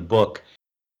say in the book,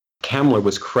 Kamler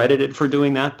was credited for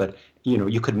doing that, but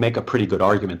you could make a pretty good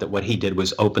argument that what he did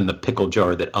was open the pickle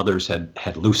jar that others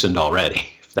had loosened already,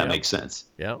 if that makes sense.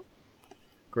 Yeah.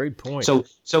 Great point. So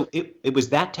it was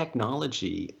that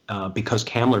technology, because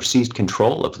Kamler seized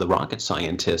control of the rocket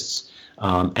scientists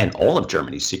and all of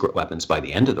Germany's secret weapons by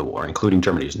the end of the war, including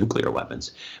Germany's nuclear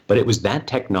weapons. But it was that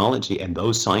technology and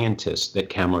those scientists that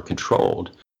Kammler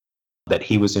controlled that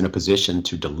he was in a position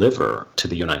to deliver to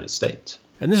the United States.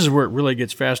 And this is where it really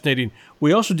gets fascinating.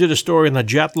 We also did a story on the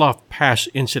Jatlov Pass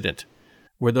incident,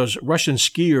 where those Russian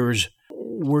skiers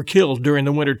were killed during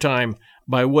the wintertime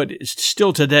by what is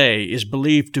still today is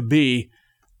believed to be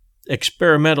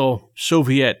experimental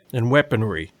Soviet and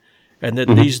weaponry, and that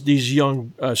these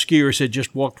young skiers had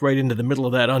just walked right into the middle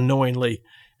of that unknowingly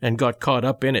and got caught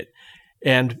up in it.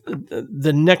 And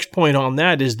the next point on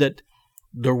that is that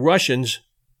the Russians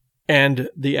and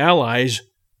the Allies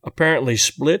apparently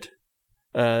split.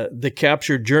 The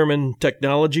captured German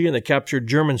technology and the captured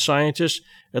German scientists.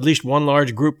 At least one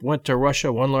large group went to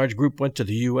Russia, one large group went to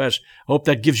the U.S. I hope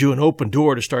that gives you an open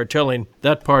door to start telling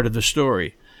that part of the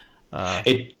story.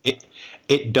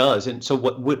 It does. And so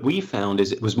what we found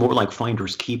is it was more like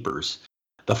finders keepers.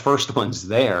 The first ones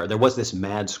there was this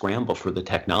mad scramble for the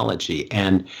technology,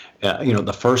 and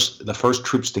the first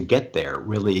troops to get there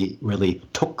really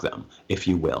took them, if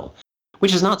you will.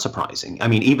 Which is not surprising. I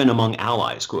mean, even among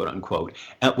allies, quote unquote.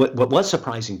 What was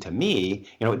surprising to me,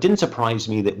 it didn't surprise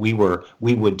me that we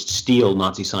would steal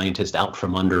Nazi scientists out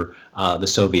from under the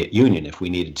Soviet Union if we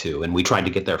needed to, and we tried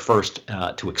to get there first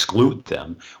to exclude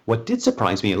them. What did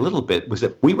surprise me a little bit was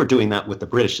that we were doing that with the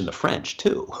British and the French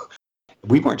too.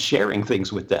 We weren't sharing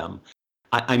things with them.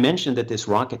 I mentioned that this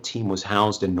rocket team was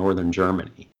housed in northern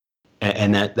Germany.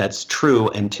 And that's true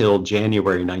until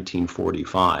January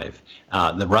 1945.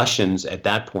 The Russians at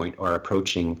that point are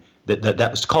approaching, that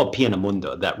was called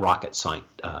Peenemünde, that rocket site.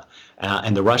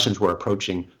 And the Russians were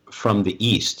approaching from the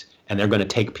east, and they're going to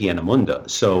take Peenemünde.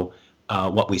 So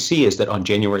what we see is that on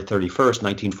January 31st,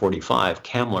 1945,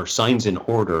 Kammler signs an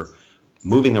order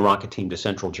moving the rocket team to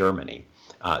central Germany.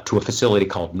 To a facility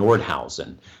called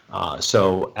Nordhausen.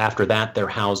 So after that, they're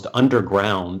housed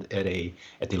underground at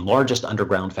the largest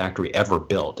underground factory ever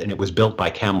built, and it was built by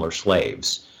Kammler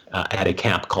slaves at a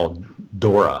camp called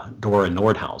Dora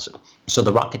Nordhausen. So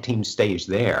the rocket team stays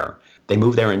there. They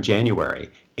move there in January.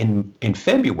 In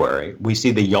February, we see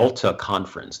the Yalta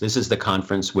Conference. This is the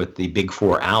conference with the big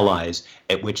four allies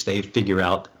at which they figure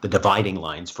out the dividing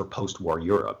lines for post-war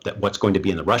Europe, that what's going to be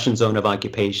in the Russian zone of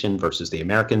occupation versus the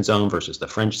American zone versus the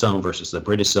French zone versus the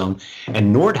British zone.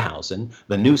 And Nordhausen,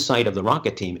 the new site of the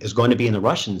rocket team, is going to be in the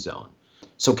Russian zone.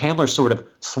 So Kammler sort of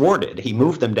thwarted. He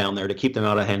moved them down there to keep them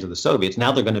out of the hands of the Soviets.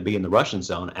 Now they're going to be in the Russian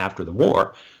zone after the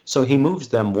war. So he moves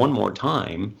them one more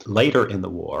time later in the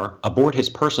war aboard his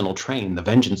personal train, the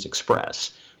Vengeance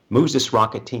Express, moves this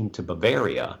rocket team to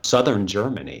Bavaria, southern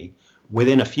Germany,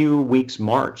 within a few weeks'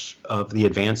 march of the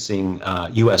advancing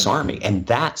U.S. Army. And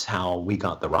that's how we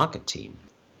got the rocket team,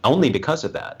 only because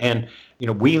of that. And,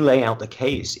 we lay out the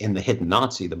case in The Hidden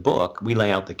Nazi, the book. We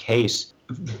lay out the case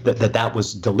that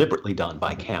was deliberately done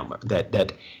by Kammler,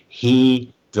 that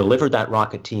he delivered that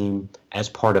rocket team as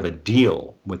part of a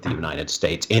deal with the United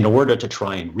States in order to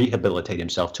try and rehabilitate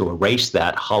himself, to erase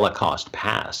that Holocaust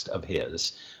past of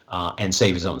his and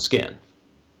save his own skin.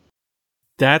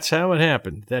 That's how it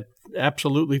happened. That's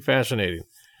absolutely fascinating.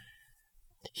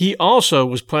 He also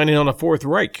was planning on a Fourth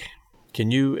Reich.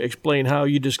 Can you explain how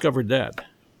you discovered that?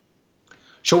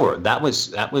 Sure. That was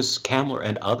Kammler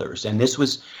and others. And this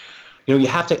was, you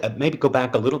have to maybe go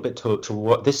back a little bit to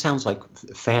what this sounds like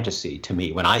fantasy to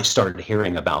me. When I started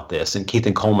hearing about this and Keith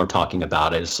and Colmer talking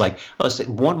about it, it's like,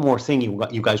 listen, one more thing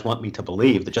you guys want me to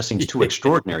believe that just seems too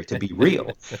extraordinary to be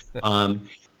real.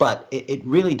 But it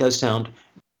really does sound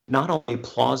not only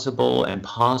plausible and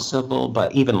possible,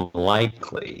 but even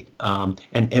likely. And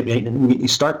you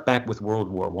start back with World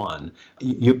War I.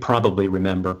 You probably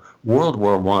remember World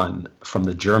War I from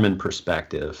the German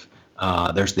perspective.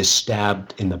 There's this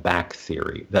stabbed in the back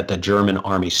theory, that the German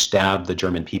army stabbed the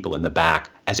German people in the back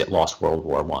as it lost World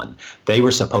War I. They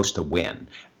were supposed to win.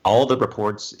 All the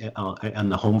reports on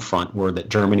the home front were that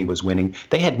Germany was winning.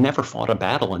 They had never fought a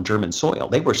battle on German soil.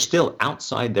 They were still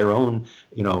outside their own,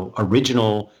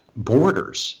 original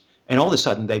borders. And all of a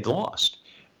sudden they'd lost.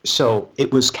 So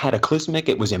it was cataclysmic.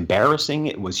 It was embarrassing.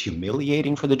 It was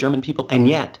humiliating for the German people. And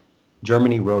yet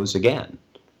Germany rose again.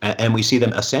 And we see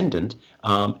them ascendant.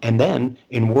 And then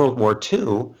in World War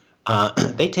II,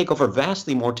 they take over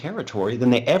vastly more territory than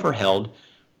they ever held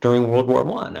during World War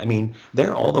I. I mean,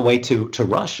 they're all the way to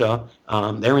Russia.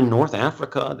 They're in North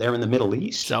Africa. They're in the Middle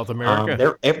East. South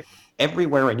America. They're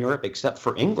everywhere in Europe except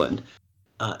for England.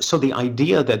 So the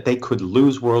idea that they could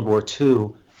lose World War II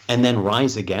and then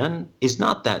rise again is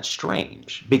not that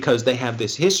strange, because they have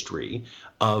this history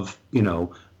of,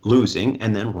 losing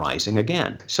and then rising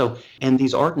again. So, and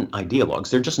these ardent ideologues,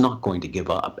 they're just not going to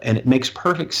give up. And it makes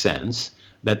perfect sense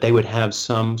that they would have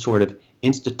some sort of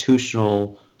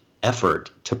institutional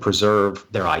effort to preserve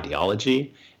their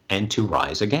ideology and to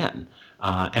rise again.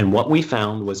 And what we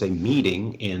found was a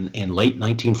meeting in late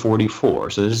 1944.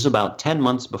 So this is about 10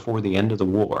 months before the end of the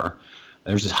war.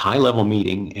 There's this high-level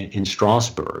meeting in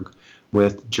Strasbourg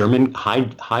with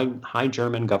high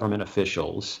German government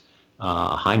officials,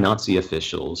 high Nazi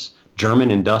officials,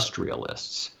 German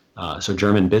industrialists, so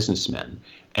German businessmen.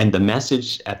 And the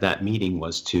message at that meeting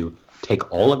was to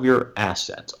take all of your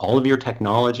assets, all of your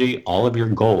technology, all of your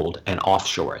gold, and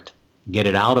offshore it. Get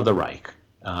it out of the Reich,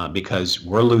 because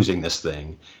we're losing this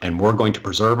thing, and we're going to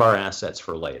preserve our assets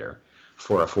for later,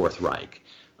 for a Fourth Reich.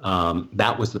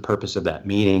 That was the purpose of that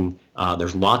meeting.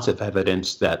 There's lots of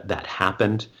evidence that that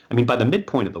happened. I mean, by the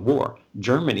midpoint of the war,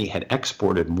 Germany had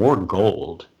exported more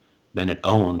gold than it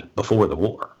owned before the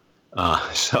war.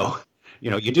 So,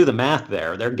 you do the math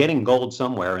there. They're getting gold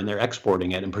somewhere, and they're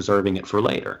exporting it and preserving it for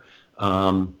later.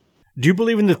 Do you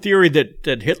believe in the theory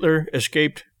that Hitler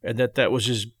escaped and that was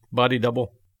his body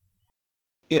double?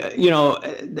 Yeah,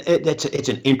 it's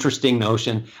an interesting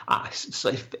notion.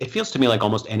 It feels to me like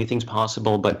almost anything's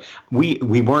possible, but we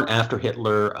weren't after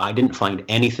Hitler. I didn't find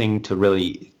anything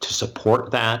to support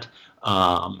that.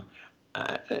 Other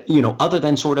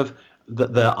than sort of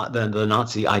the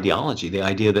Nazi ideology, the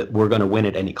idea that we're going to win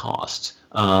at any cost.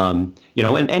 And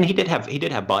he did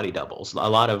have body doubles. A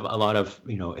lot of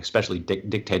especially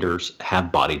dictators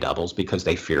have body doubles because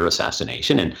they fear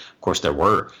assassination. And of course, there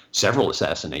were several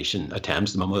assassination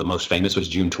attempts. The most famous was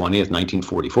June 20th,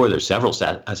 1944. There's several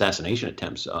assassination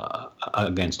attempts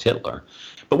against Hitler,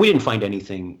 but we didn't find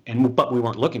anything, but we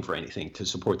weren't looking for anything to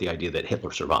support the idea that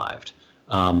Hitler survived.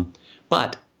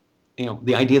 But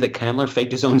the idea that Kammler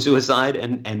faked his own suicide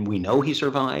and we know he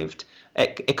survived,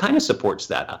 it kind of supports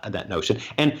that notion.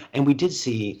 And we did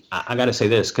see, I got to say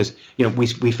this, because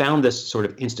we found this sort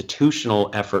of institutional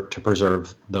effort to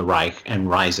preserve the Reich and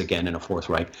rise again in a Fourth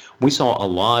Reich. We saw a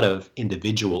lot of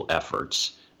individual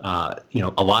efforts, a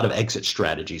lot of exit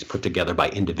strategies put together by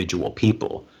individual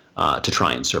people to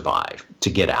try and survive, to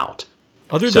get out.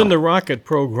 Other than the rocket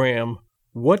program,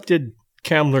 what did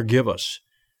Kammler give us?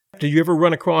 Did you ever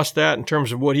run across that in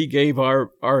terms of what he gave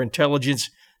our intelligence?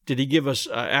 Did he give us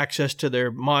access to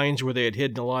their mines where they had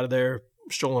hidden a lot of their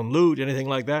stolen loot, anything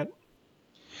like that?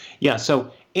 Yeah,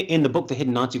 so in the book, The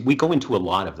Hidden Nazi, we go into a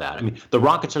lot of that. I mean, the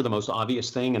rockets are the most obvious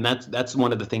thing, and that's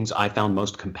one of the things I found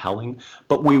most compelling.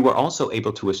 But we were also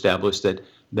able to establish that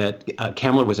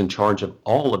Kammler was in charge of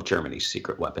all of Germany's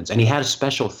secret weapons, and he had a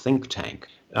special think tank.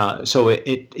 So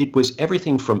it was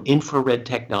everything from infrared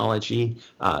technology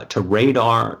to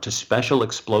radar to special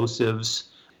explosives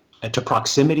to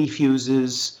proximity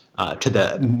fuses to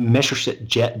the Messerschmitt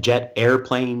jet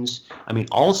airplanes. I mean,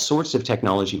 all sorts of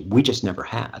technology we just never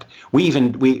had. We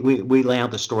lay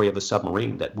out the story of a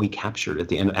submarine that we captured at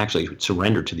the end, actually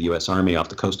surrendered to the U.S. Army off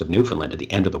the coast of Newfoundland at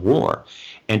the end of the war,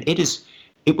 and it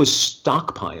was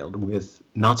stockpiled with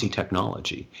Nazi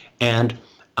technology. And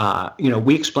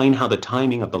we explain how the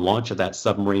timing of the launch of that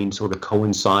submarine sort of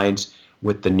coincides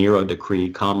with the Nero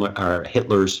decree,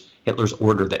 Hitler's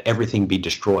order that everything be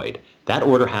destroyed. That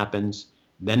order happens,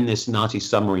 then this Nazi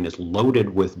submarine is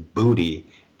loaded with booty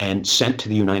and sent to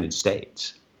the United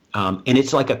States. And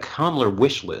it's like a Kammler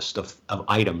wish list of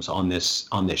items on this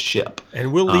ship.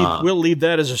 And we'll leave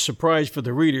that as a surprise for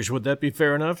the readers. Would that be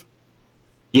fair enough?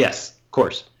 Yes, of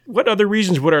course. What other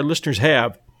reasons would our listeners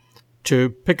have to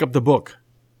pick up the book,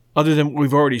 other than what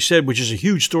we've already said, which is a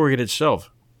huge story in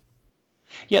itself?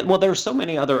 Yeah, well, there are so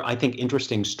many other, I think,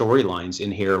 interesting storylines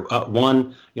in here.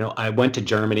 One, I went to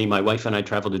Germany. My wife and I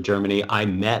traveled to Germany. I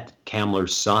met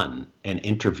Kammler's son and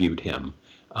interviewed him.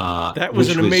 That was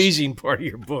an amazing part of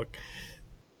your book.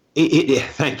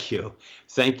 Thank you.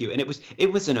 And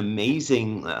it was an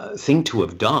amazing thing to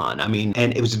have done. I mean,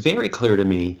 and it was very clear to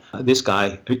me, this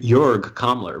guy, Jörg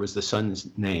Kammler was the son's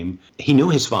name. He knew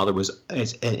his father was,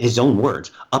 in his own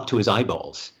words, up to his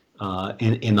eyeballs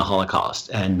in the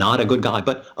Holocaust, and not a good guy,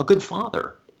 but a good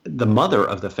father. The mother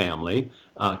of the family,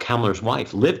 Kammler's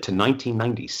wife, lived to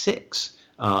 1996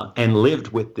 and lived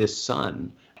with this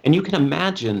son. And you can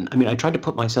imagine, I mean, I tried to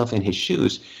put myself in his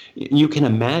shoes. You can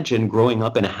imagine growing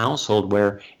up in a household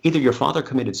where either your father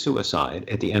committed suicide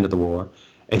at the end of the war.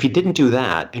 If he didn't do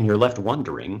that and you're left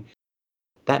wondering,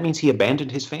 that means he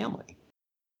abandoned his family.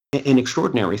 An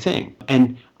extraordinary thing.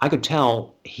 And I could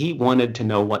tell he wanted to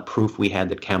know what proof we had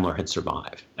that Kammler had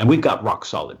survived. And we've got rock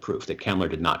solid proof that Kammler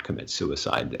did not commit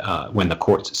suicide when the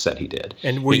courts said he did.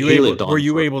 And were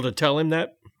you able to tell him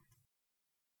that?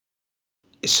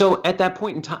 So at that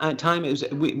point in time, it was,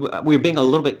 we were being a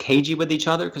little bit cagey with each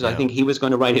other because I Yeah. think he was going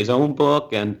to write his own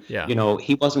book, and Yeah.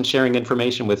 he wasn't sharing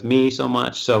information with me so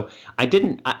much. So I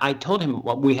didn't. I told him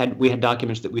what we had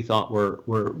documents that we thought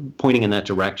were pointing in that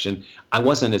direction. I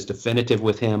wasn't as definitive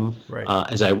with him Right.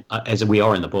 as we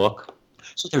are in the book.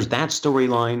 So there's that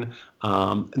storyline.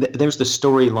 There's the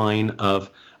storyline of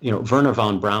Werner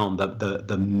von Braun,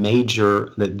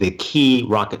 the key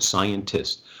rocket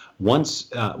scientist. Once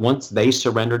they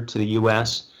surrendered to the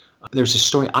U.S., there's a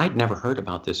story I'd never heard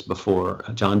about this before,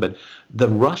 John. But the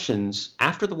Russians,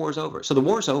 after the war's over, so the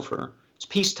war's over, it's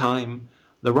peacetime.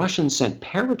 The Russians sent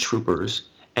paratroopers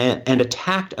and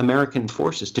attacked American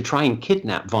forces to try and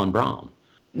kidnap von Braun.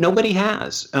 Nobody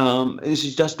has. This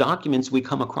is just documents we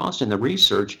come across in the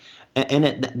research,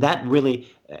 and that really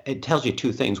it tells you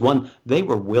two things. One, they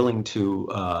were willing to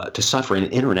suffer an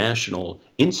international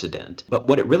incident, but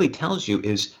what it really tells you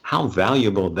is how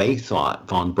valuable they thought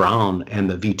von Braun and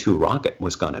the V-2 rocket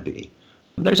was going to be.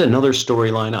 There's another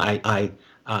storyline.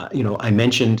 I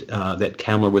mentioned that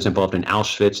Kammler was involved in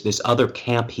Auschwitz, this other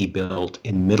camp he built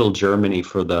in middle Germany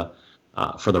for the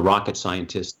rocket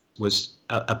scientists was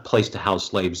a place to house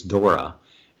slaves, Dora.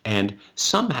 And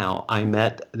somehow I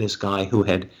met this guy who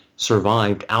had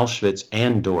survived Auschwitz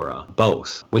and Dora,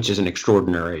 both, which is an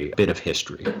extraordinary bit of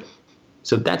history.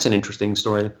 So that's an interesting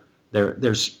story.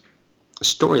 There's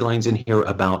storylines in here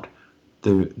about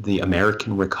the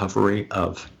American recovery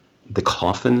of the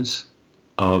coffins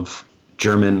of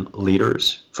German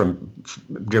leaders from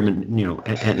German,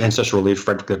 ancestral leaders,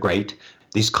 Frederick the Great.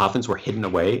 These coffins were hidden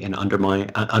away in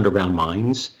underground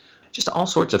mines. Just all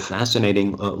sorts of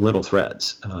fascinating little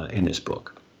threads in this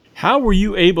book. How were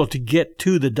you able to get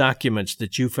to the documents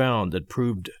that you found that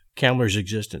proved Kammler's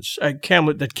existence, that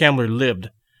Kammler lived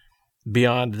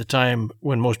beyond the time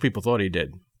when most people thought he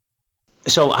did?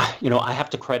 So, I have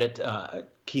to credit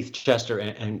Keith Chester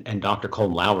and Dr.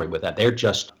 Colm Lowry with that. They're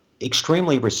just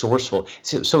extremely resourceful.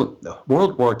 So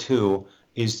World War II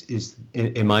is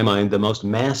in my mind, the most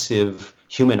massive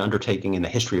human undertaking in the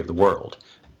history of the world,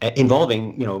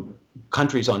 involving,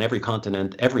 countries on every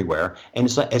continent, everywhere. And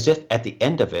it's like, as if at the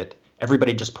end of it,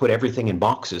 everybody just put everything in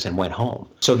boxes and went home.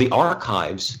 So the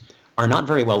archives are not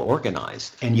very well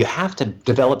organized, and you have to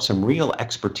develop some real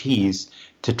expertise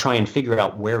to try and figure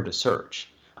out where to search.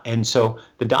 And so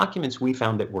the documents we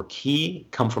found that were key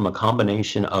come from a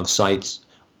combination of sites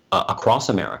across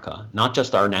America, not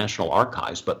just our national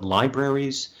archives, but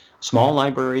libraries, small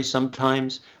libraries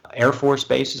sometimes, Air Force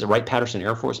bases, Wright-Patterson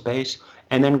Air Force Base,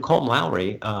 and then Colm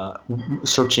Lowry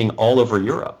searching all over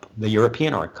Europe, the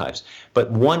European archives. But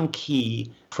one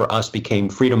key for us became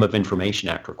Freedom of Information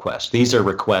Act requests. These are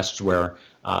requests where,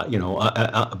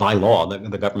 by law,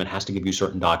 the government has to give you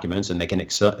certain documents, and they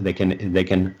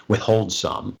can withhold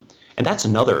some. And that's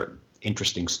another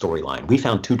interesting storyline. We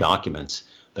found two documents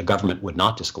the government would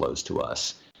not disclose to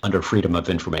us under Freedom of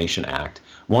Information Act.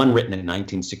 One written in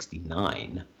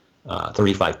 1969,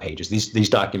 35 pages. These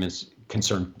documents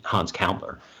concern Hans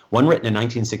Kammler. One written in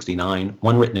 1969,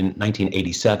 one written in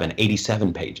 1987,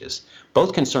 87 pages.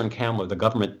 Both concern Kammler. The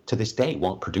government to this day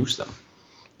won't produce them.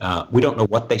 We don't know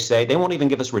what they say. They won't even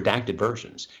give us redacted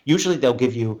versions. Usually they'll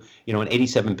give you, an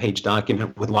 87-page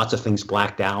document with lots of things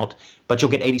blacked out, but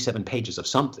you'll get 87 pages of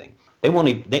something. They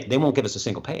won't give us a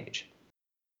single page.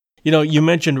 You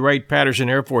mentioned Wright-Patterson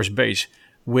Air Force Base,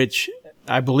 which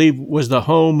I believe was the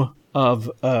home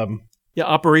of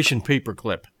Operation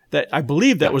Paperclip. I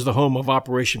believe that was the home of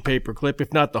Operation Paperclip.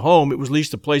 If not the home, it was at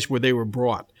least the place where they were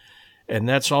brought. And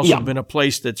that's also been a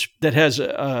place that has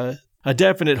a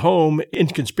definite home in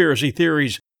conspiracy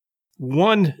theories.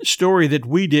 One story that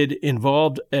we did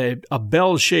involved a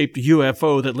bell-shaped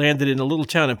UFO that landed in a little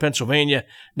town in Pennsylvania,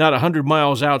 not 100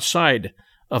 miles outside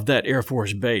of that Air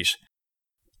Force base.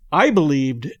 I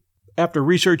believed, after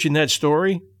researching that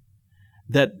story,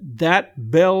 that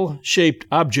bell-shaped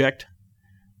object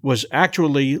was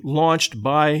actually launched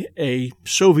by a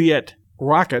Soviet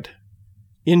rocket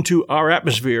into our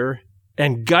atmosphere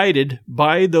and guided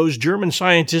by those German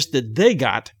scientists that they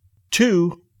got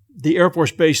to the Air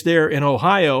Force Base there in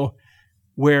Ohio,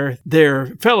 where their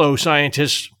fellow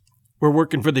scientists were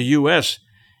working for the U.S.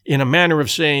 in a manner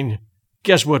of saying,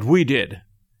 guess what we did?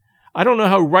 I don't know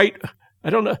how right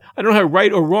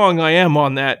or wrong I am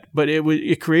on that, but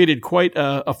it created quite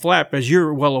a flap, as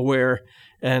you're well aware,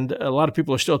 and a lot of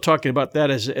people are still talking about that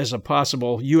as a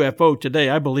possible UFO today.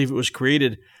 I believe it was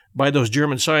created by those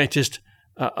German scientists,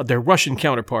 their Russian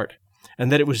counterpart,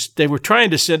 and that they were trying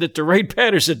to send it to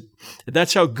Wright-Patterson.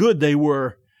 That's how good they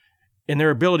were in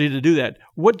their ability to do that.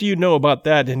 What do you know about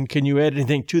that, and can you add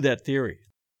anything to that theory?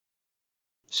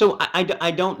 So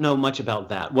I don't know much about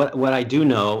that. What I do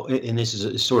know, and this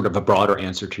is sort of a broader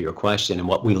answer to your question, and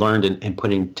what we learned in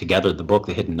putting together the book,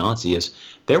 The Hidden Nazi, is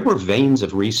there were veins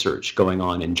of research going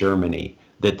on in Germany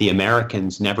that the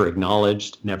Americans never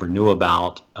acknowledged, never knew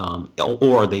about,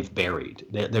 or they've buried.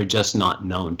 They're just not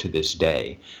known to this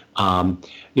day.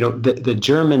 The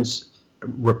Germans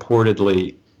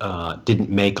reportedly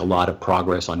didn't make a lot of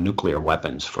progress on nuclear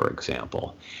weapons, for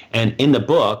example. And in the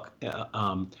book,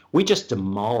 we just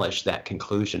demolished that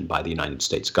conclusion by the United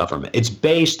States government. It's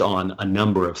based on a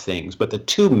number of things, but the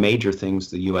two major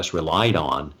things the U.S. relied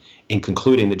on in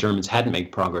concluding the Germans hadn't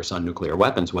made progress on nuclear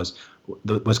weapons was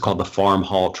called the Farm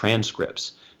Hall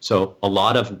transcripts. So a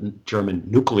lot of German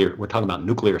we're talking about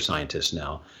nuclear scientists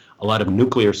now, a lot of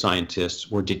nuclear scientists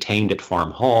were detained at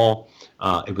Farm Hall.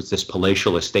 It was this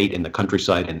palatial estate in the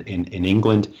countryside in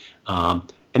England. And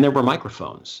there were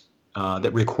microphones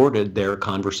that recorded their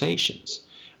conversations.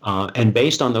 And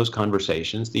based on those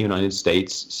conversations, the United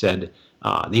States said,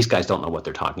 these guys don't know what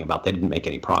they're talking about. They didn't make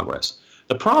any progress.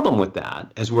 The problem with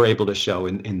that, as we're able to show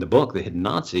in the book, The Hidden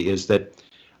Nazi, is that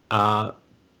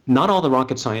not all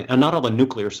the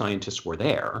nuclear scientists were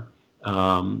there.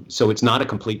 So it's not a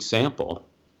complete sample.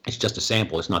 It's just a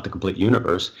sample. It's not the complete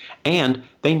universe. And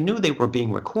they knew they were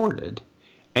being recorded.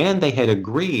 And they had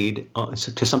agreed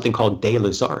to something called de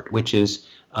les arts, which is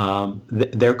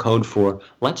their code for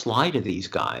let's lie to these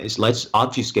guys. Let's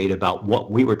obfuscate about what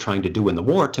we were trying to do in the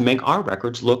war to make our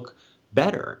records look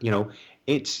better.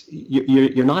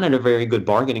 You're not in a very good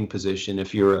bargaining position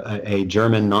if you're a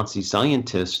German Nazi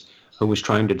scientist who was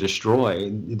trying to destroy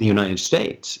the United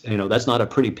States. That's not a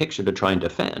pretty picture to try and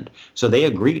defend. So they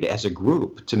agreed as a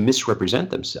group to misrepresent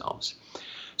themselves.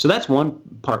 So that's one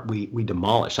part we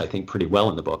demolished, I think, pretty well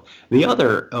in the book. The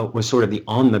other was sort of the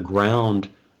on-the-ground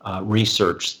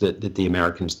research that the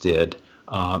Americans did.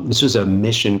 This was a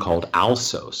mission called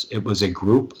ALSOS. It was a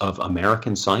group of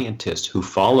American scientists who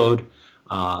followed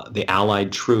the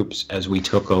Allied troops as we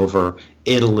took over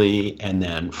Italy and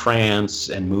then France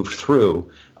and moved through.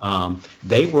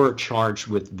 They were charged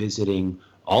with visiting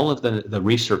all of the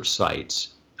research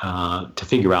sites to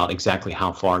figure out exactly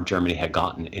how far Germany had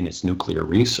gotten in its nuclear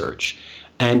research.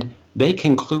 And they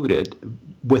concluded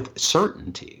with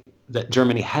certainty that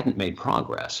Germany hadn't made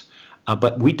progress.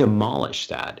 But we demolished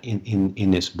that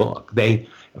in this book.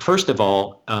 First of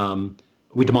all,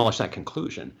 we demolished that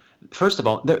conclusion. First of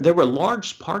all, there were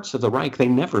large parts of the Reich they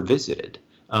never visited.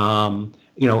 And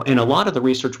a lot of the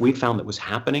research we found that was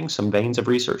happening, some veins of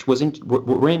research,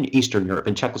 were in Eastern Europe,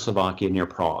 in Czechoslovakia, near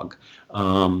Prague.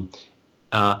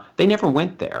 They never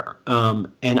went there.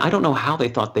 And I don't know how they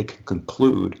thought they could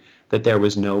conclude that there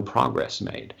was no progress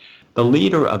made. The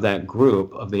leader of that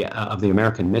group of the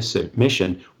American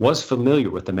mission was familiar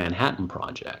with the Manhattan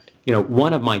Project.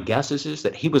 One of my guesses is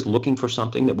that he was looking for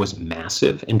something that was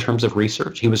massive in terms of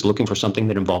research. He was looking for something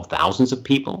that involved thousands of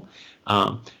people.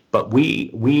 But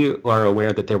we are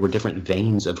aware that there were different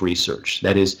veins of research.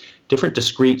 That is, different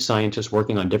discrete scientists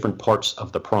working on different parts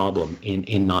of the problem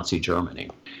in Nazi Germany.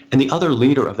 And the other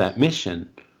leader of that mission,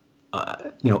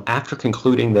 after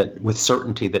concluding that with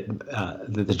certainty that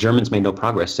the Germans made no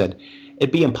progress, said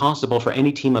it'd be impossible for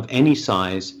any team of any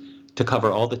size to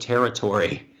cover all the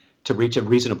territory to reach a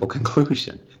reasonable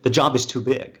conclusion. The job is too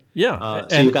big. Yeah,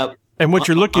 and what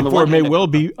you're looking for may well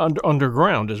be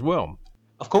underground as well.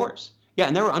 Of course, yeah,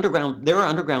 and there are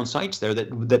underground sites there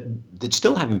that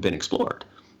still haven't been explored.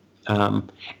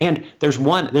 And there's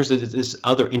this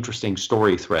other interesting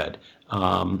story thread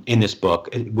in this book.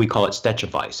 We call it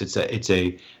Stechowice.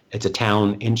 It's a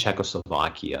town in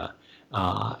Czechoslovakia.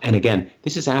 And again,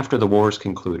 this is after the war's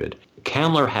concluded.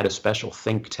 Kammler had a special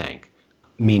think tank,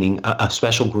 meaning a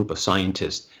special group of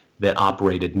scientists that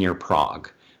operated near Prague.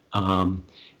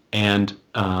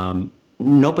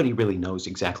 Nobody really knows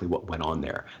exactly what went on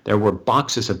there. There were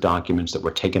boxes of documents that were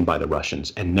taken by the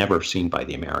Russians and never seen by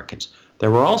the Americans.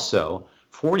 There were also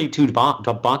 42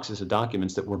 boxes of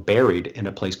documents that were buried in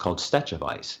a place called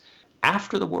Stechowice.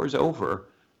 After the war is over,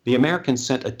 the Americans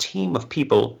sent a team of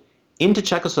people into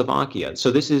Czechoslovakia. So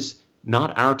this is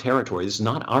not our territory. This is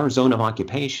not our zone of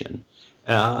occupation.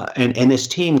 And this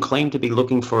team claimed to be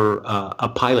looking for a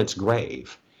pilot's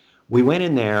grave. We went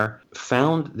in there,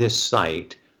 found this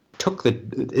site,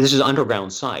 this is an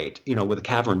underground site, with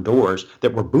cavern doors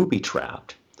that were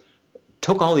booby-trapped,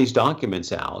 took all these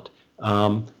documents out,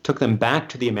 took them back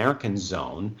to the American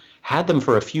zone, had them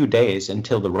for a few days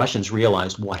until the Russians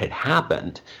realized what had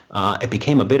happened. It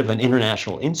became a bit of an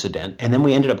international incident, and then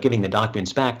we ended up giving the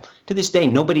documents back. To this day,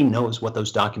 nobody knows what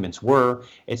those documents were.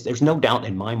 There's no doubt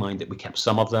in my mind that we kept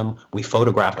some of them. We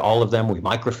photographed all of them. We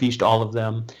microfiched all of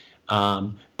them.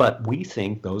 But we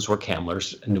think those were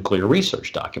Kammler's nuclear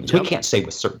research documents. Yep. We can't say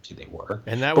with certainty they were.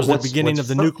 And that was the beginning of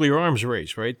the nuclear arms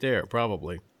race right there,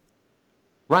 probably.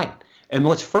 Right. And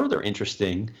what's further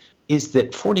interesting is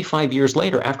that 45 years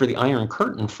later, after the Iron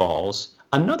Curtain falls,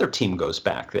 another team goes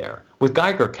back there with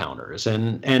Geiger counters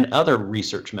and other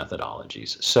research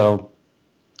methodologies. So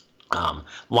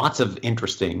lots of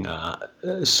interesting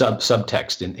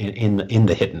subtext in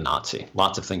the hidden Nazi.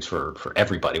 Lots of things for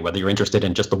everybody, whether you're interested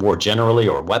in just the war generally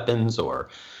or weapons or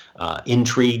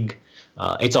intrigue.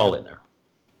 It's all in there.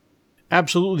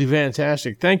 Absolutely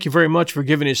fantastic. Thank you very much for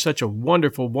giving us such a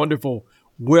wonderful, wonderful,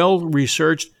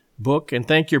 well-researched book. And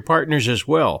thank your partners as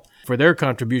well for their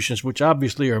contributions, which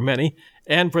obviously are many,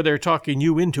 and for their talking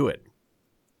you into it.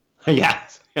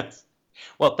 Yes.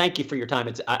 Well, thank you for your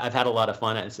time. I've had a lot of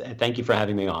fun. And thank you for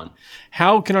having me on.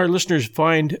 How can our listeners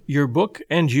find your book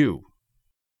and you?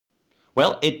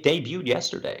 Well, it debuted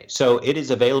yesterday. So it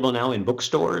is available now in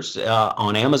bookstores,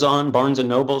 on Amazon, Barnes &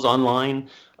 Noble's, online,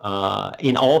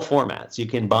 in all formats. You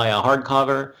can buy a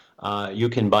hardcover. You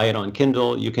can buy it on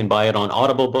Kindle. You can buy it on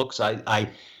Audible books.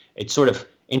 It's sort of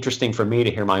interesting for me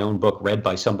to hear my own book read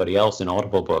by somebody else in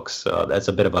Audible books. That's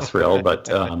a bit of a thrill. But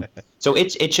so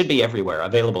it should be everywhere,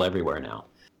 available everywhere now.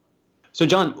 So,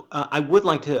 John, I would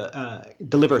like to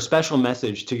deliver a special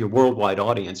message to your worldwide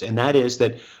audience, and that is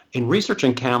that in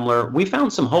researching Kammler, we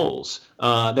found some holes.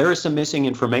 There is some missing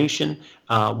information.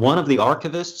 One of the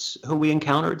archivists who we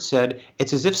encountered said,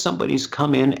 it's as if somebody's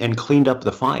come in and cleaned up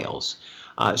the files.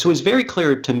 So it's very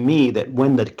clear to me that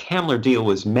when the Kammler deal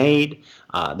was made,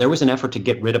 there was an effort to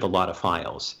get rid of a lot of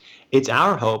files. It's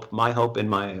our hope, my hope, and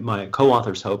my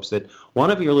co-author's hopes that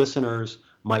one of your listeners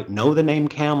might know the name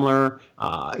Kammler.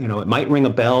 It might ring a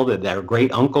bell that their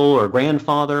great uncle or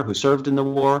grandfather who served in the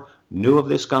war knew of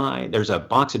this guy. There's a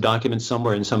box of documents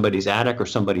somewhere in somebody's attic or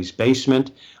somebody's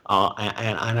basement.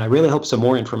 And I really hope some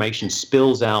more information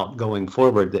spills out going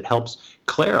forward that helps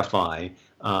clarify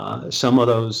some of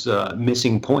those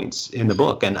missing points in the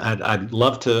book. And I'd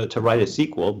love to write a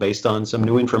sequel based on some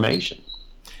new information.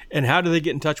 And how do they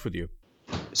get in touch with you?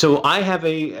 So I have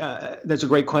that's a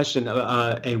great question,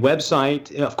 a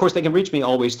website. Of course, they can reach me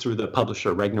always through the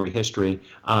publisher, Regnery History.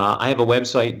 I have a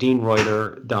website,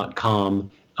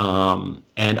 deanreuter.com,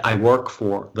 and I work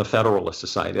for the Federalist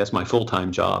Society. That's my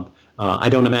full-time job. I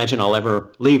don't imagine I'll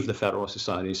ever leave the Federalist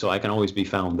Society, so I can always be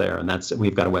found there, and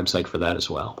we've got a website for that as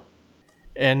well.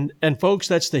 And folks,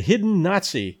 that's The Hidden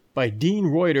Nazi by Dean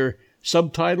Reuter,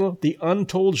 subtitle, The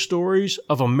Untold Stories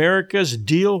of America's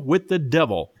Deal with the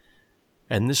Devil.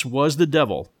 And this was the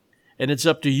devil. And it's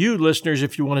up to you, listeners,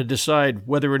 if you want to decide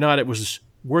whether or not it was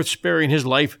worth sparing his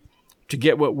life to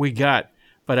get what we got.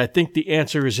 But I think the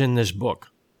answer is in this book.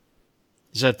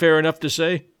 Is that fair enough to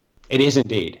say? It is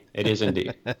indeed. It is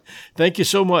indeed. Thank you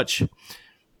so much.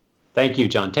 Thank you,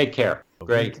 John. Take care.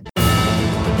 Great.